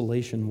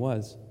consolation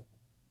was.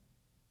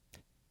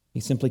 He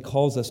simply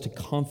calls us to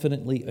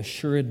confidently,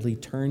 assuredly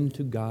turn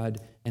to God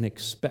and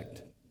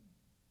expect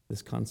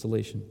this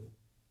consolation.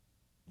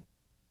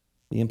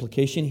 The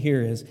implication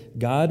here is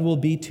God will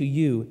be to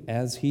you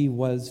as he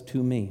was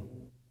to me.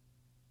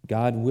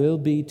 God will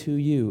be to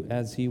you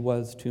as he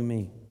was to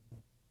me.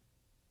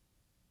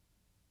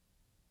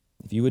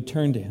 If you would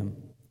turn to him,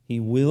 he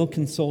will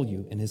console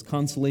you, and his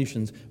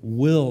consolations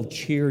will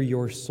cheer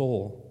your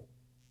soul.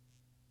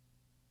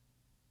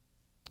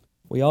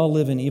 We all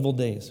live in evil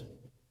days.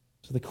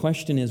 So the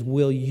question is,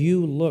 will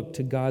you look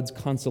to God's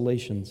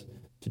consolations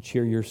to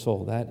cheer your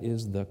soul? That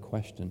is the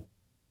question.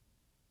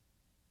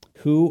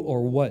 Who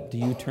or what do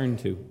you turn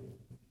to?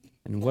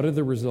 And what are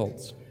the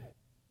results?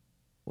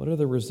 What are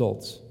the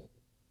results?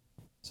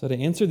 So to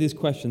answer these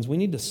questions, we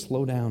need to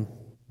slow down.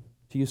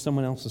 To use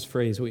someone else's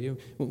phrase, we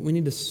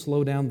need to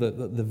slow down the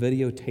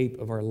videotape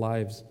of our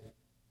lives.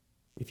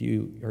 If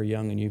you are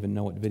young and you even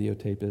know what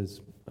videotape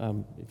is,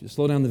 if you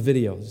slow down the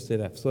video, just say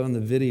that. Slow down the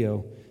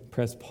video,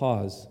 press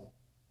pause,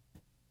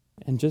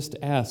 and just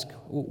ask,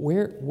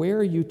 where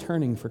are you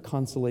turning for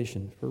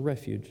consolation, for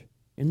refuge?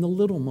 In the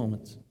little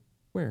moments,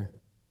 where?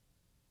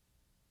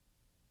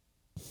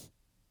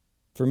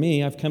 For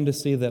me, I've come to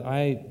see that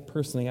I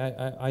personally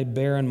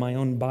bear on my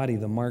own body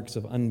the marks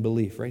of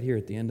unbelief right here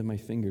at the end of my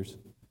fingers.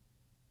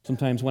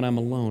 Sometimes when I'm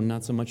alone,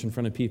 not so much in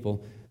front of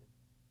people,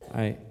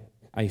 I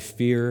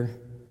fear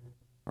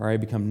or I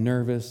become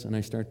nervous and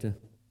I start to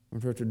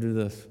do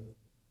this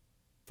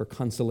for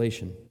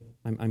consolation.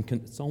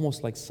 It's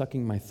almost like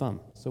sucking my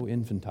thumb, so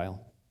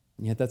infantile.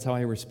 And yet that's how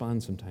I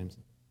respond sometimes.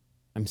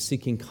 I'm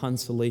seeking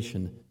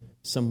consolation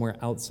somewhere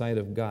outside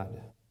of God.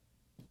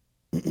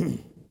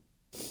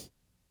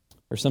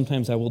 Or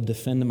sometimes I will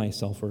defend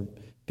myself or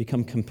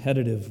become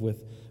competitive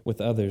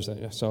with others.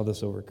 I saw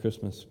this over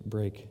Christmas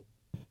break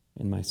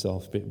in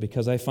myself,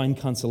 because I find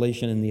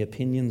consolation in the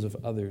opinions of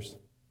others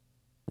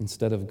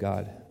instead of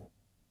God.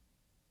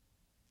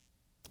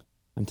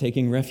 I'm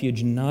taking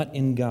refuge not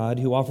in God,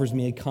 who offers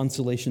me a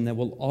consolation that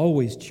will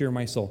always cheer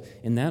my soul.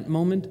 In that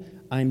moment,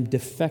 I'm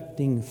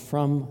defecting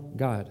from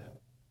God.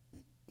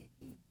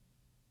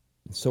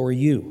 And so are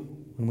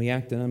you when we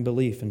act in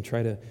unbelief and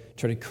try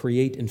to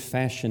create and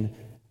fashion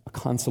a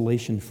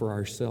consolation for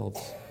ourselves.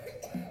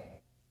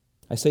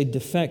 I say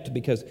defect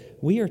because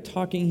we are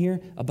talking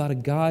here about a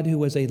God who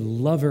was a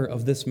lover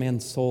of this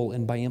man's soul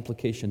and by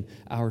implication,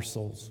 our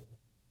souls.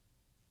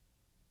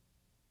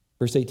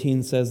 Verse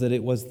 18 says that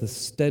it was the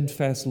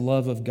steadfast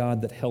love of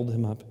God that held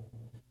him up.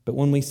 But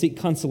when we seek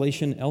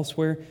consolation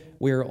elsewhere,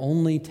 we are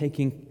only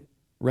taking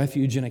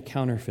refuge in a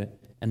counterfeit.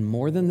 And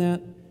more than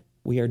that,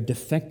 we are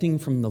defecting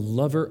from the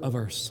lover of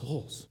our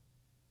souls.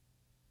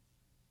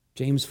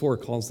 James 4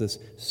 calls this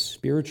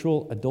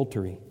spiritual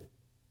adultery.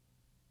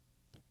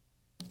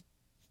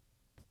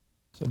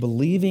 So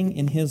believing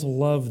in his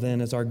love then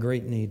is our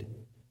great need.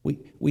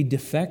 We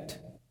defect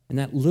in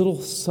that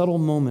little subtle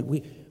moment.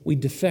 We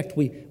defect.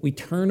 We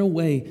turn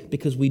away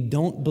because we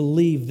don't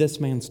believe this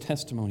man's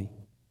testimony.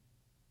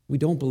 We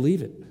don't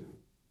believe it.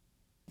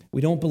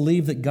 We don't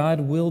believe that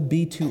God will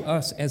be to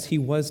us as he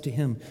was to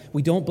him.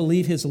 We don't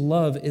believe his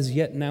love is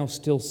yet now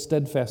still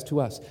steadfast to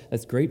us.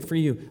 That's great for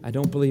you. I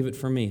don't believe it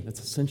for me.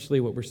 That's essentially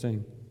what we're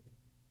saying.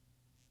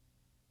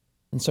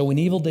 And so when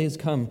evil days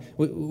come,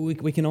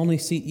 we can only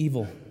see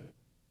evil.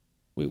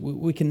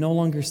 We can no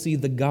longer see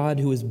the God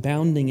who is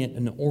bounding it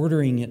and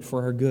ordering it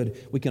for our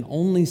good. We can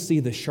only see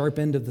the sharp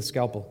end of the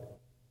scalpel.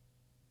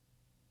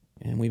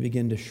 And we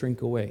begin to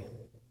shrink away.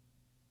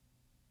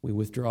 We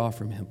withdraw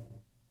from him.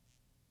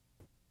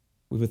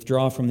 We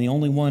withdraw from the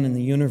only one in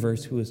the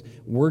universe who is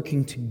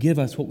working to give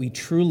us what we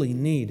truly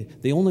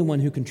need, the only one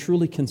who can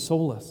truly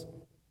console us,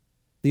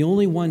 the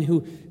only one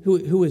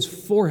who is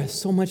for us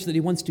so much that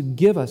he wants to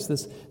give us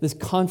this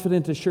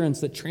confident assurance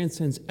that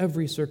transcends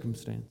every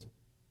circumstance.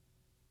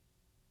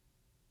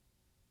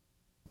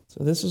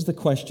 So this is the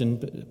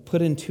question,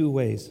 put in two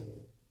ways.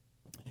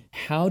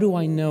 How do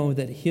I know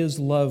that his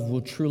love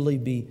will truly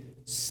be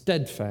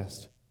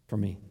steadfast for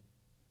me?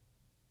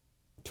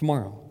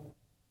 Tomorrow,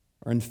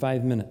 or in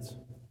 5 minutes.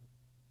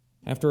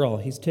 After all,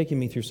 he's taken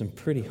me through some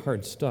pretty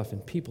hard stuff,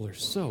 and people are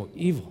so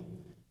evil.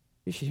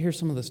 You should hear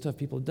some of the stuff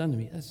people have done to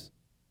me.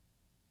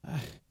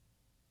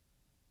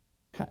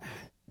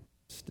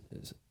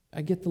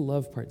 I get the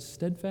love part.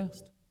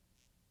 Steadfast?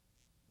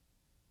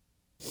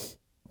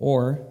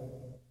 Or,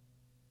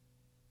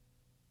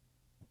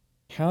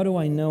 how do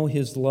I know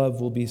his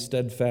love will be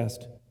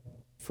steadfast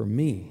for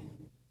me?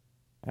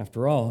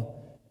 After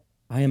all,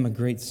 I am a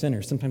great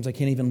sinner. Sometimes I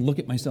can't even look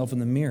at myself in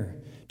the mirror.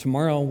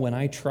 Tomorrow, when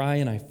I try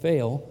and I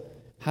fail,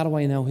 how do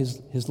I know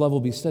his love will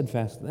be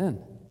steadfast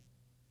then?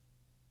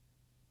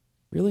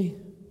 Really?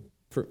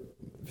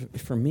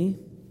 For me?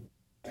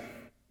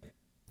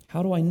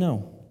 How do I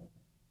know?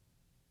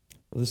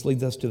 Well, this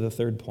leads us to the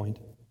third point.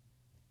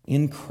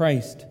 In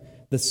Christ,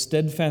 the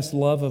steadfast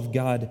love of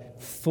God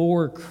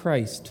for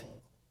Christ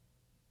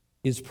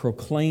is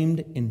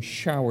proclaimed and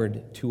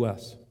showered to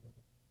us.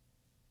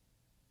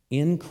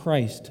 In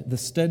Christ, the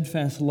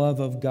steadfast love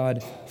of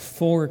God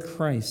for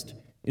Christ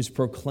is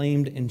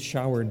proclaimed and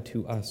showered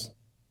to us.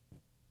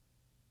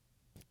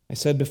 I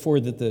said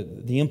before that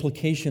the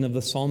implication of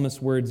the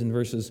psalmist's words in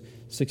verses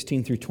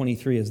 16 through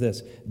 23 is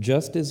this: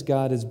 just as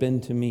God has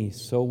been to me,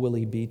 so will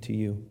he be to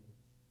you.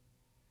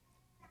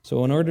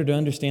 So in order to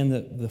understand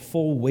the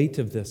full weight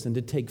of this and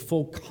to take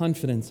full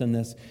confidence in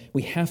this,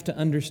 we have to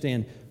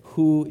understand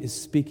who is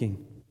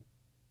speaking.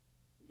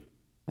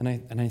 And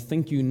I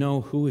think you know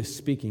who is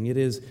speaking. It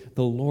is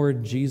the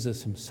Lord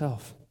Jesus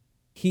himself.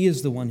 He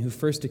is the one who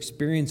first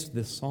experienced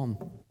this psalm.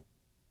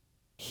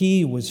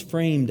 He was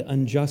framed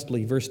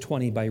unjustly, verse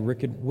 20, by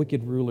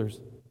wicked rulers.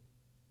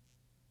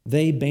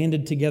 They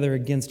banded together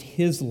against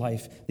his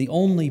life, the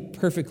only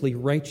perfectly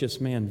righteous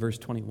man, verse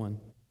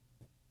 21.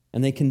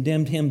 And they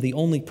condemned him, the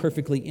only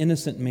perfectly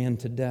innocent man,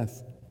 to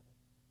death.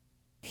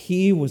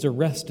 He was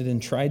arrested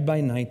and tried by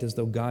night as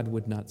though God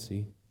would not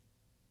see.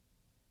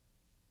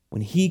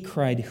 When he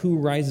cried, "Who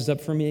rises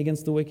up for me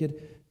against the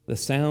wicked?" the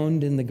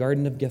sound in the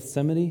Garden of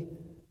Gethsemane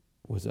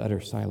was utter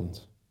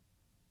silence.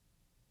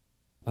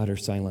 Utter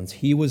silence.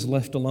 He was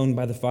left alone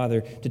by the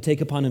Father to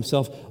take upon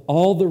himself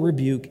all the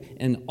rebuke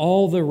and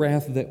all the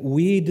wrath that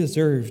we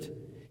deserved.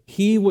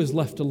 He was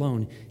left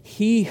alone.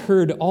 He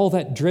heard all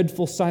that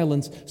dreadful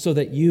silence so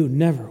that you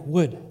never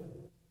would.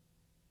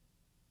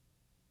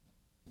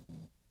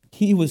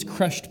 He was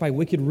crushed by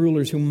wicked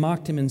rulers who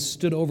mocked him and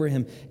stood over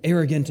him,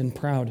 arrogant and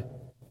proud.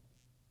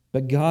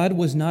 But God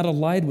was not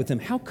allied with him.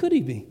 How could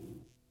he be?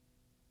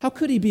 How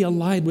could he be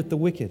allied with the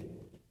wicked?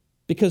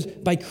 Because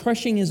by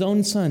crushing his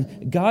own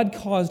son, God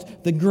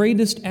caused the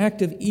greatest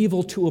act of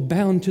evil to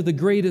abound to the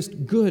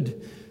greatest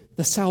good,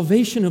 the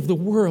salvation of the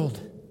world.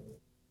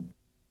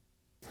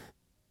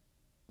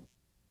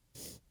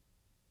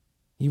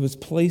 He was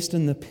placed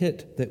in the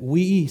pit that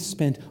we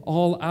spent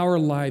all our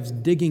lives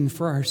digging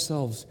for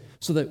ourselves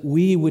so that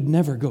we would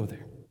never go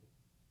there.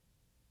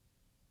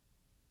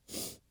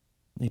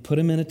 They put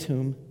him in a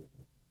tomb.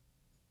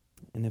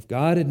 And if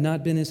God had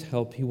not been his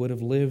help, he would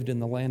have lived in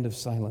the land of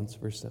silence,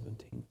 verse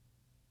 17.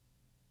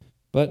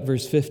 But,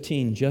 verse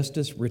 15,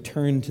 justice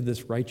returned to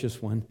this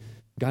righteous one.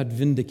 God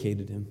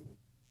vindicated him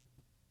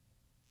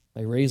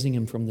by raising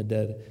him from the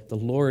dead. The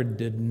Lord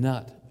did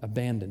not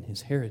abandon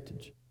his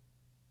heritage.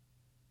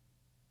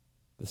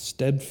 The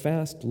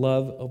steadfast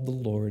love of the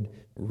Lord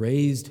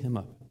raised him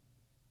up.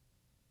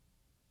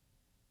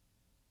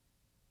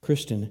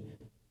 Christian,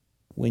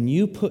 when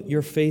you put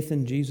your faith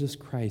in Jesus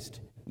Christ,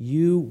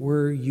 you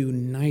were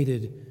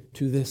united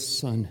to this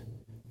Son,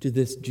 to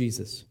this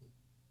Jesus.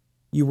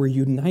 You were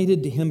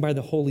united to Him by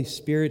the Holy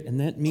Spirit, and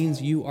that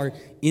means you are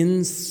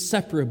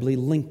inseparably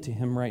linked to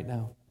Him right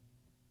now.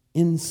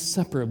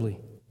 Inseparably.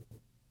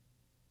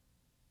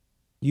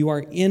 You are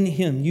in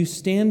Him. You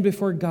stand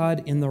before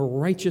God in the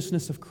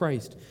righteousness of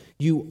Christ.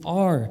 You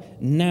are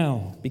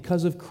now,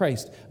 because of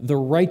Christ, the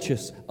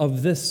righteous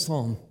of this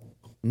psalm.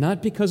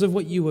 Not because of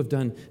what you have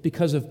done,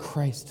 because of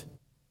Christ.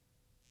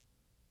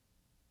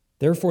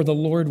 Therefore, the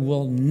Lord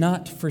will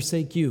not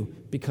forsake you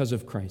because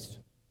of Christ.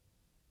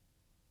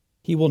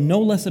 He will no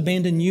less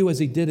abandon you as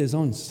He did His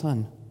own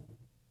Son.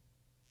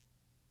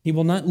 He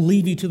will not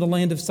leave you to the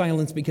land of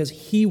silence because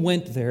He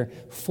went there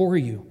for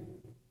you.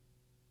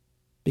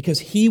 Because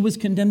He was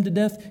condemned to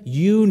death,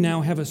 you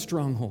now have a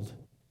stronghold.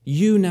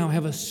 You now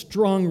have a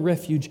strong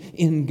refuge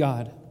in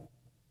God.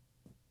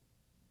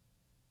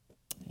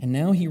 And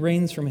now He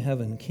reigns from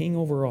heaven, King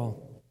over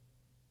all.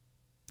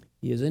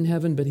 He is in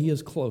heaven, but He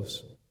is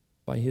close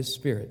by His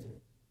Spirit.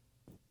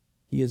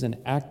 He is an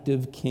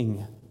active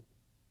King.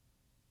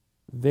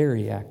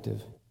 Very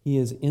active. He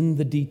is in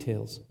the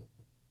details.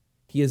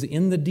 He is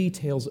in the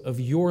details of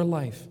your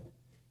life.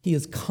 He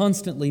is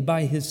constantly,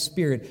 by His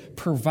Spirit,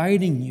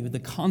 providing you the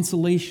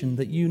consolation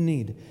that you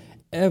need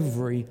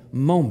every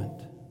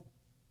moment.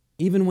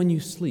 Even when you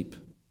sleep,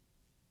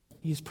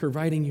 He's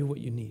providing you what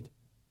you need.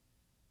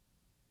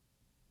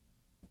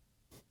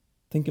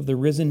 Think of the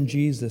risen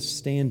Jesus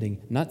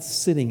standing, not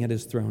sitting at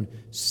His throne,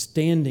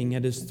 standing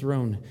at His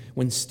throne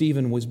when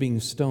Stephen was being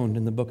stoned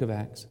in the book of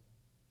Acts.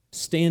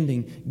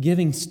 Standing,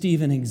 giving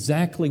Stephen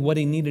exactly what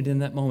he needed in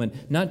that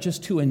moment, not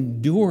just to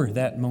endure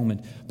that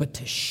moment, but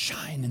to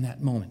shine in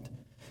that moment,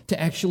 to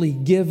actually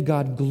give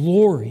God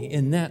glory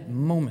in that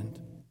moment.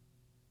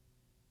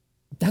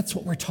 That's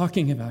what we're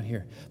talking about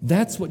here.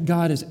 That's what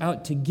God is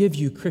out to give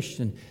you,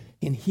 Christian,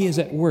 and He is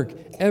at work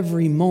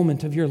every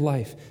moment of your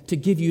life to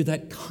give you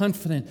that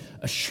confident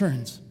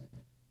assurance,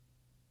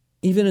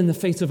 even in the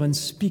face of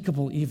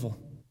unspeakable evil.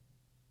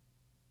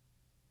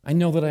 I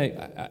know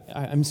that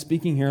I'm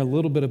speaking here a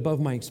little bit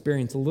above my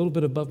experience, a little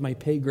bit above my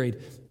pay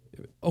grade.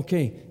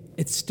 Okay,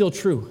 it's still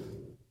true.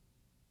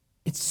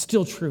 It's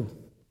still true.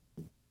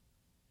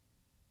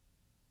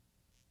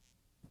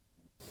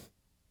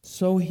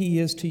 So He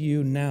is to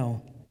you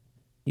now.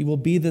 He will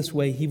be this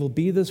way. He will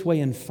be this way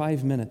in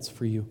 5 minutes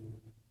for you.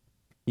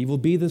 He will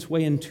be this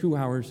way in 2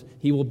 hours.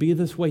 He will be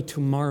this way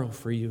tomorrow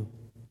for you.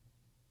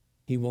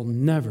 He will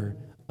never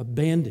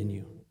abandon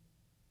you.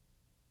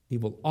 He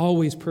will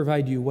always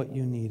provide you what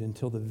you need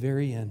until the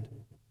very end.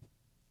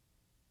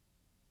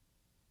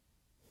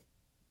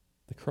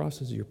 The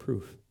cross is your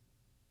proof.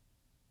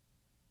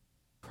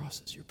 The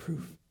cross is your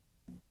proof.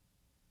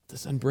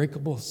 This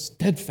unbreakable,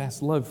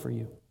 steadfast love for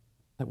you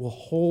that will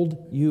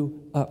hold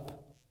you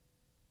up.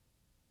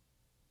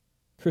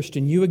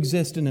 Christian, you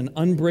exist in an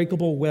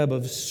unbreakable web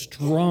of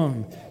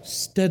strong,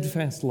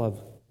 steadfast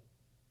love.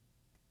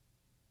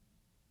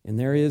 And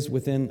there is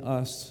within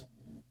us,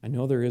 I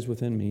know there is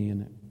within me,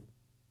 and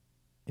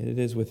it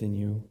is within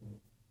you,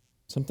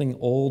 something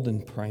old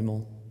and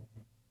primal.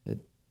 It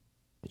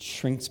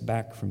shrinks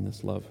back from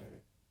this love.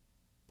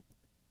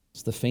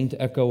 It's the faint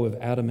echo of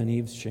Adam and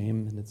Eve's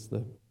shame, and it's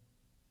the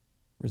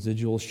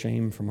residual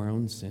shame from our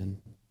own sin.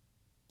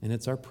 And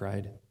it's our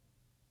pride.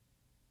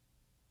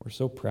 We're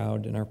so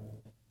proud, and our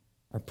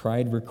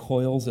pride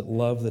recoils at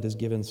love that is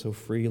given so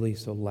freely,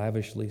 so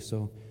lavishly,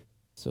 so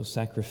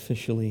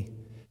sacrificially,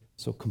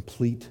 so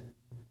complete.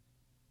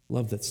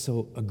 Love that's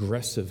so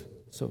aggressive,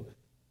 so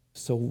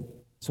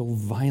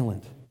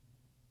violent,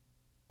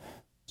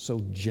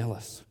 so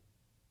jealous.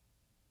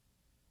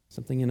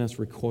 Something in us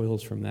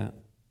recoils from that.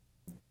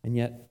 And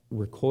yet,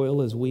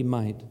 recoil as we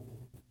might,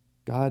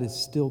 God is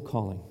still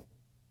calling.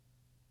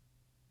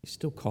 He's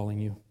still calling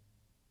you.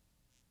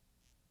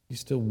 He's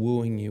still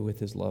wooing you with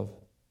His love.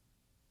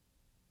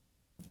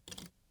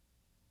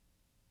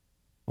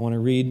 I want to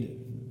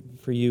read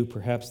for you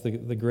perhaps the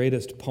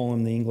greatest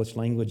poem the English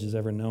language has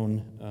ever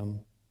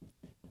known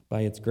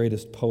by its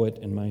greatest poet,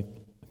 in my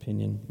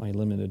opinion, my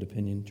limited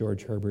opinion,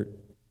 George Herbert.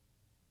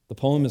 The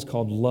poem is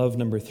called Love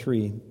No.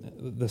 3.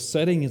 The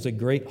setting is a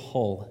great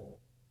hall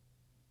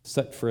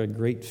set for a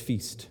great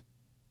feast.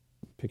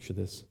 Picture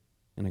this,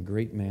 in a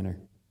great manner.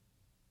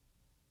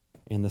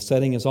 And the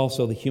setting is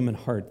also the human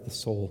heart, the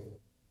soul.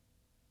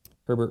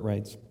 Herbert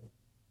writes,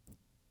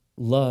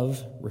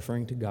 "Love,"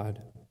 referring to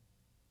God,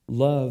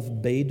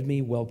 "love bade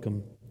me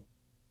welcome,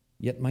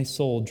 yet my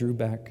soul drew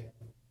back,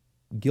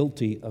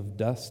 guilty of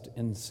dust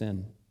and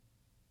sin.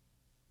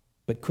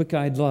 But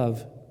quick-eyed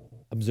love,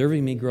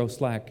 observing me grow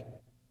slack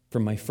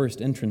from my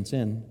first entrance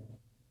in,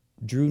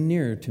 drew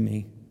nearer to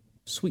me,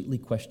 sweetly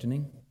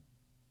questioning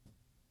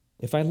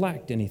if I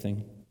lacked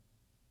anything.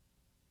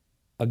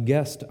 A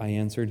guest, I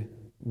answered,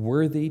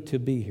 worthy to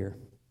be here.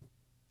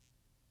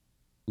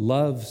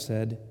 Love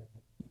said,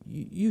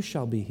 you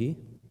shall be he.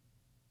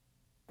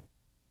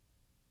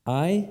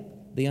 I,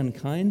 the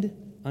unkind,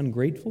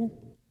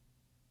 ungrateful,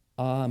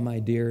 Ah, my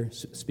dear,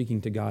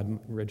 speaking to God,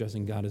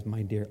 addressing God as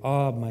my dear.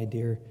 Ah, my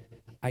dear,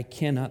 I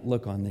cannot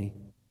look on thee.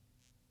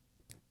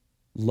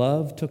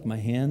 Love took my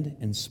hand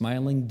and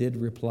smiling did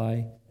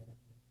reply,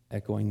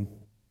 echoing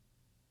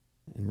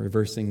and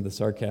reversing the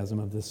sarcasm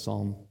of this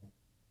psalm.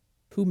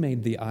 Who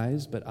made the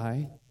eyes but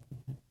I?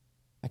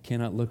 I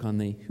cannot look on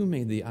thee. Who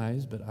made the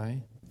eyes but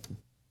I?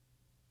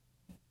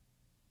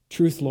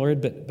 Truth,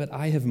 Lord, but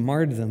I have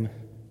marred them.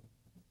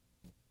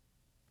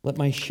 Let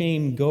my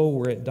shame go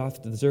where it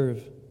doth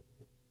deserve.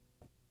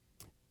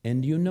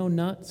 And you know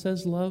not,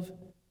 says love,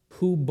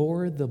 who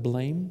bore the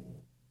blame?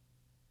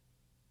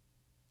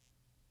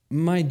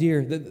 My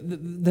dear,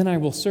 then I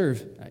will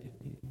serve,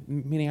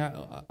 meaning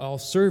I'll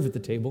serve at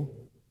the table.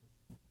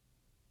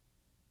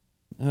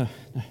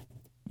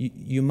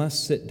 You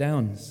must sit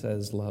down,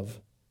 says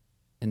love,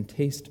 and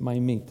taste my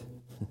meat.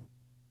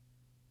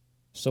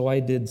 So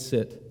I did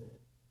sit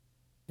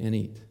and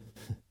eat.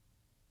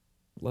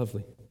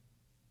 Lovely.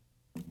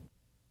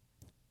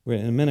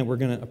 In a minute, we're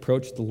going to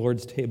approach the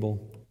Lord's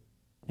table,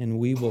 and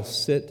we will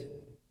sit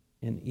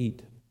and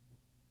eat.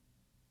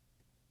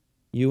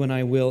 You and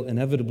I will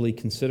inevitably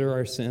consider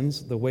our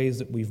sins, the ways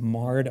that we've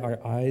marred our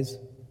eyes,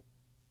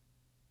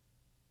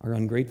 our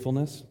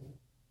ungratefulness,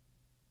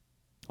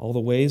 all the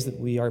ways that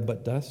we are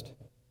but dust.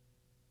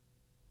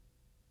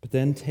 But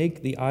then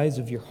take the eyes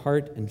of your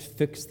heart and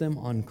fix them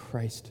on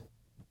Christ.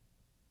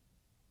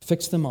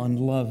 Fix them on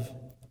love.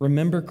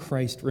 Remember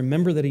Christ.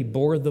 Remember that He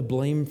bore the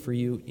blame for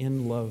you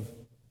in love.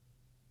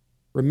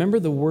 Remember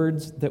the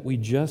words that we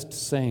just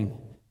sang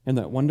in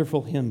that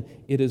wonderful hymn,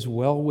 It Is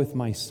Well With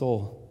My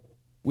Soul.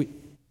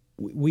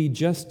 We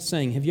just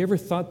sang. Have you ever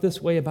thought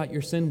this way about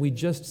your sin? We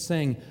just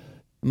sang,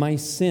 my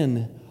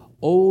sin,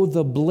 oh,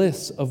 the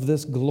bliss of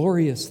this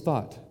glorious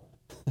thought.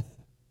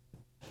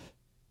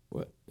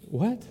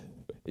 What?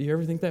 You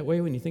ever think that way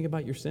when you think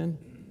about your sin?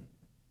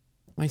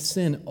 My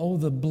sin, oh,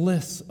 the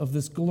bliss of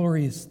this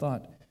glorious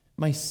thought.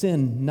 My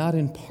sin, not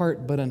in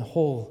part but in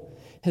whole,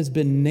 has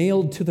been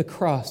nailed to the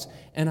cross,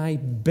 and I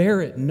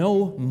bear it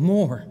no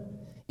more.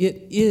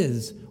 It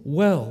is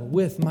well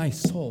with my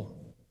soul.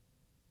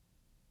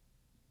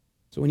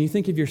 So when you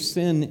think of your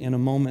sin in a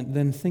moment,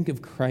 then think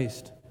of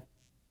Christ.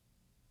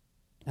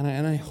 And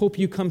I hope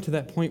you come to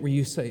that point where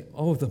you say,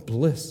 oh, the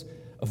bliss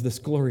of this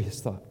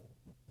glorious thought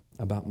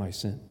about my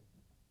sin.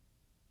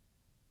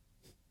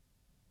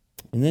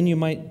 And then you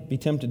might be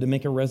tempted to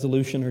make a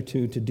resolution or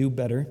two to do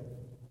better.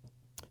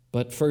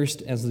 But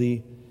first, as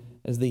the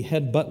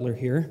head butler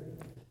here,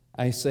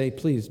 I say,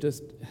 please,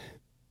 just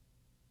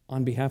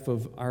on behalf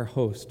of our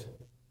host,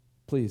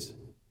 please,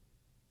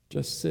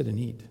 just sit and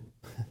eat.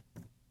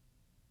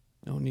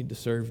 No need to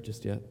serve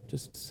just yet.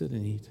 Just sit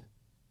and eat.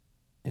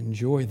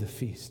 Enjoy the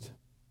feast.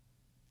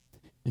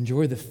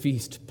 Enjoy the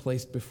feast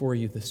placed before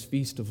you, this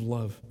feast of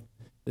love,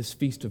 this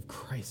feast of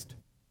Christ.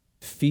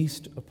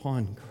 Feast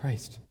upon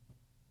Christ.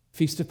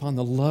 Feast upon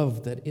the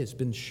love that has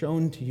been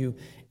shown to you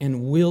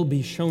and will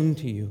be shown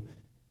to you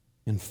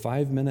in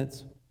 5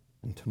 minutes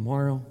and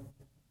tomorrow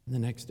and the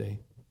next day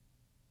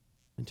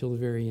until the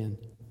very end.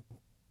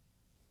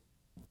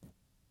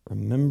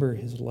 Remember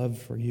His love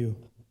for you.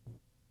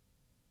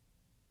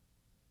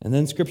 And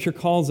then Scripture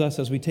calls us,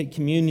 as we take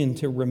communion,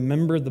 to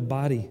remember the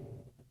body.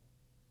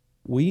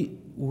 We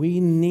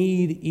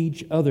need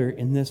each other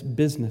in this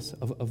business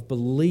of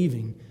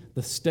believing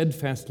the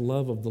steadfast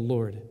love of the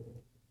Lord.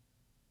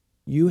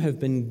 You have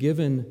been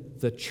given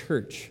the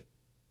church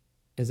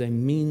as a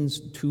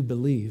means to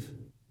believe.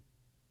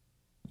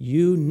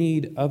 You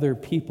need other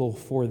people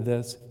for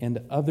this, and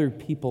other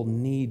people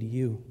need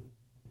you.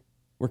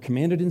 We're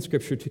commanded in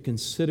Scripture to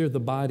consider the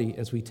body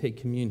as we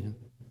take communion.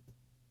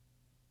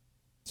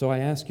 So I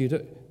ask you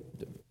to,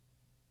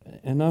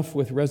 enough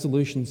with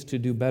resolutions to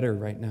do better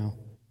right now,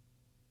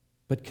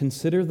 but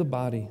consider the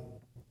body.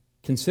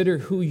 Consider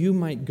who you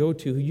might go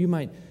to, who you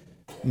might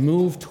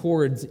move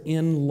towards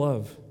in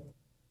love,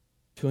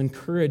 to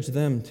encourage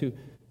them,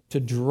 to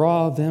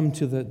draw them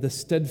to the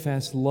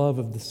steadfast love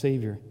of the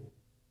Savior.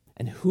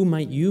 And who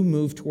might you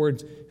move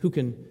towards who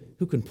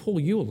can pull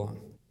you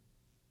along,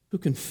 who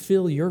can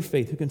fill your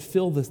faith, who can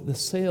fill the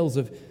sails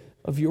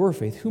of your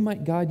faith. Who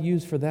might God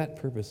use for that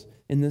purpose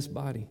in this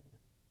body?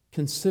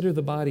 Consider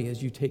the body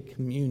as you take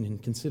communion.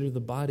 Consider the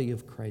body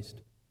of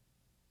Christ.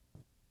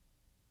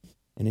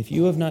 And if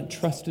you have not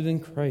trusted in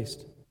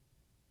Christ,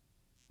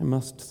 I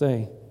must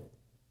say,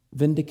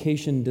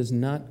 vindication does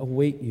not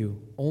await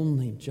you,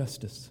 only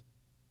justice.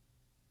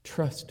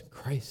 Trust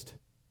Christ.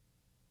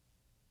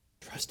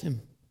 Trust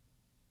Him.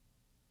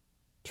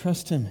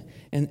 Trust Him.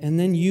 And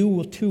then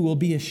you too will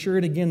be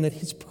assured again that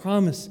His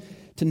promise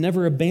to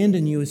never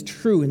abandon you is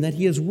true, and that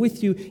He is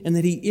with you, and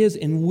that He is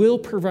and will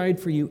provide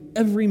for you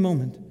every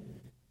moment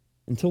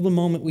until the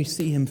moment we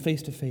see Him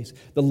face to face.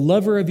 The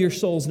lover of your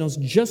souls knows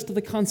just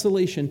the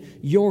consolation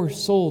your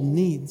soul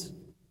needs.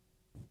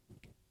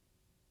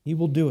 He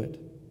will do it.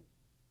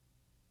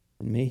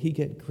 And may He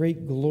get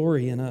great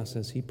glory in us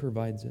as He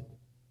provides it.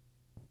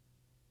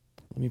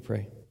 Let me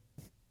pray.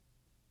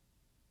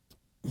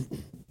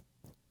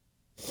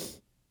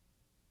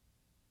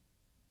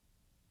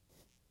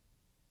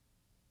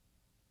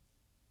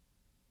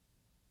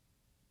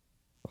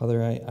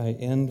 Father, I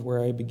end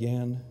where I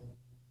began.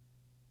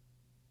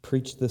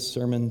 Preach this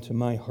sermon to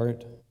my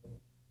heart.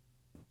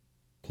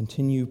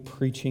 Continue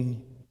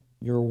preaching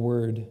your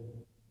word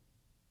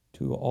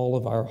to all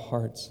of our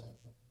hearts.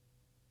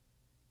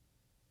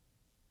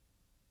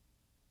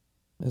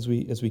 As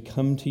we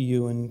come to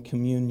you in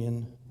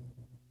communion,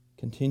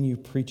 continue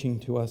preaching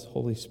to us,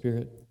 Holy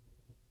Spirit.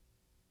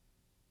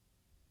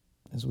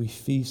 As we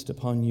feast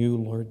upon you,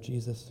 Lord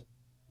Jesus.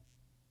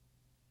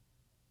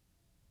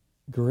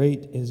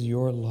 Great is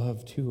your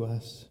love to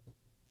us.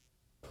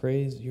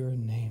 Praise your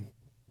name.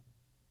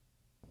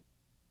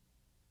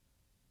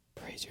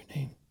 Praise your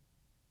name.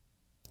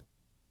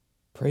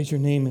 Praise your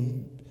name,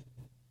 and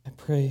I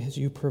pray as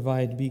you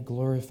provide, be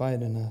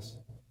glorified in us.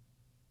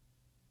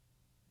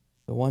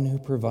 The one who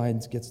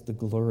provides gets the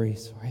glory,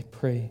 so I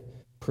pray,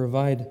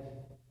 provide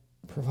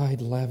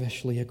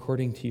lavishly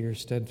according to your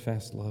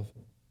steadfast love.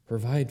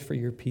 Provide for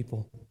your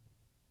people.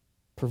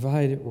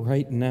 Provide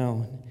right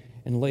now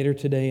and later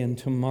today and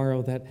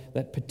tomorrow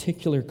that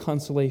particular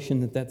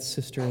consolation that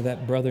sister or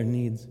that brother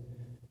needs.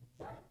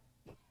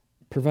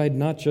 Provide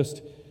not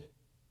just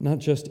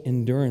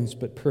endurance,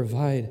 but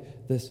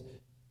provide this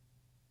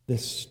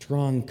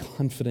strong,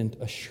 confident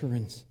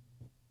assurance.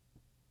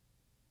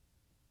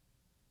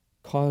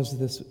 Cause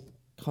this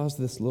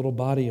little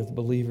body of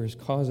believers,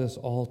 cause us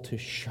all to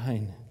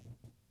shine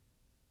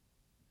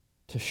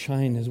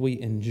as we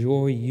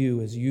enjoy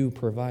you, as you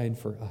provide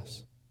for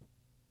us.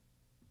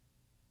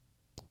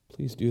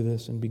 Please do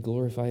this and be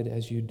glorified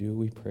as you do,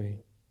 we pray.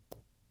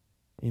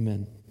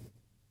 Amen.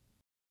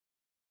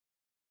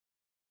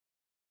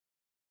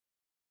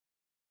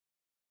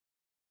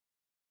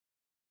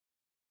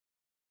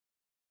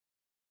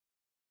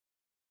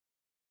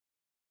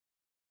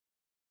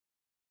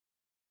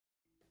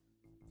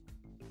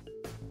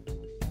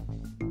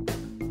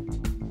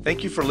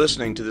 Thank you for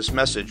listening to this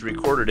message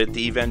recorded at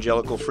the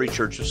Evangelical Free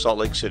Church of Salt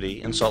Lake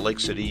City in Salt Lake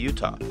City,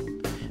 Utah.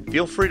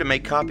 Feel free to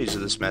make copies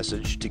of this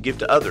message to give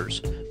to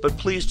others, but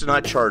please do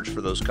not charge for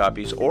those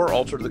copies or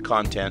alter the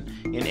content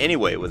in any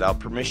way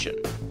without permission.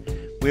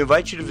 We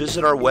invite you to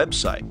visit our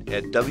website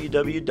at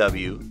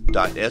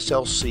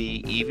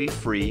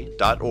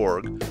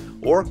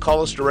www.slcevfree.org or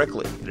call us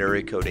directly at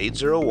area code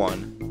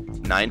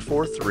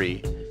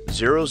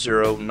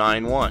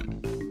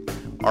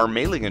 801-943-0091. Our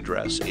mailing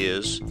address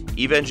is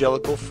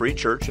Evangelical Free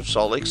Church of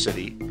Salt Lake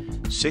City,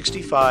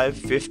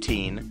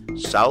 6515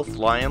 South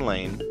Lion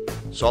Lane,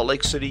 Salt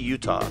Lake City,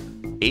 Utah,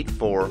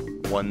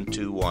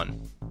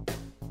 84121.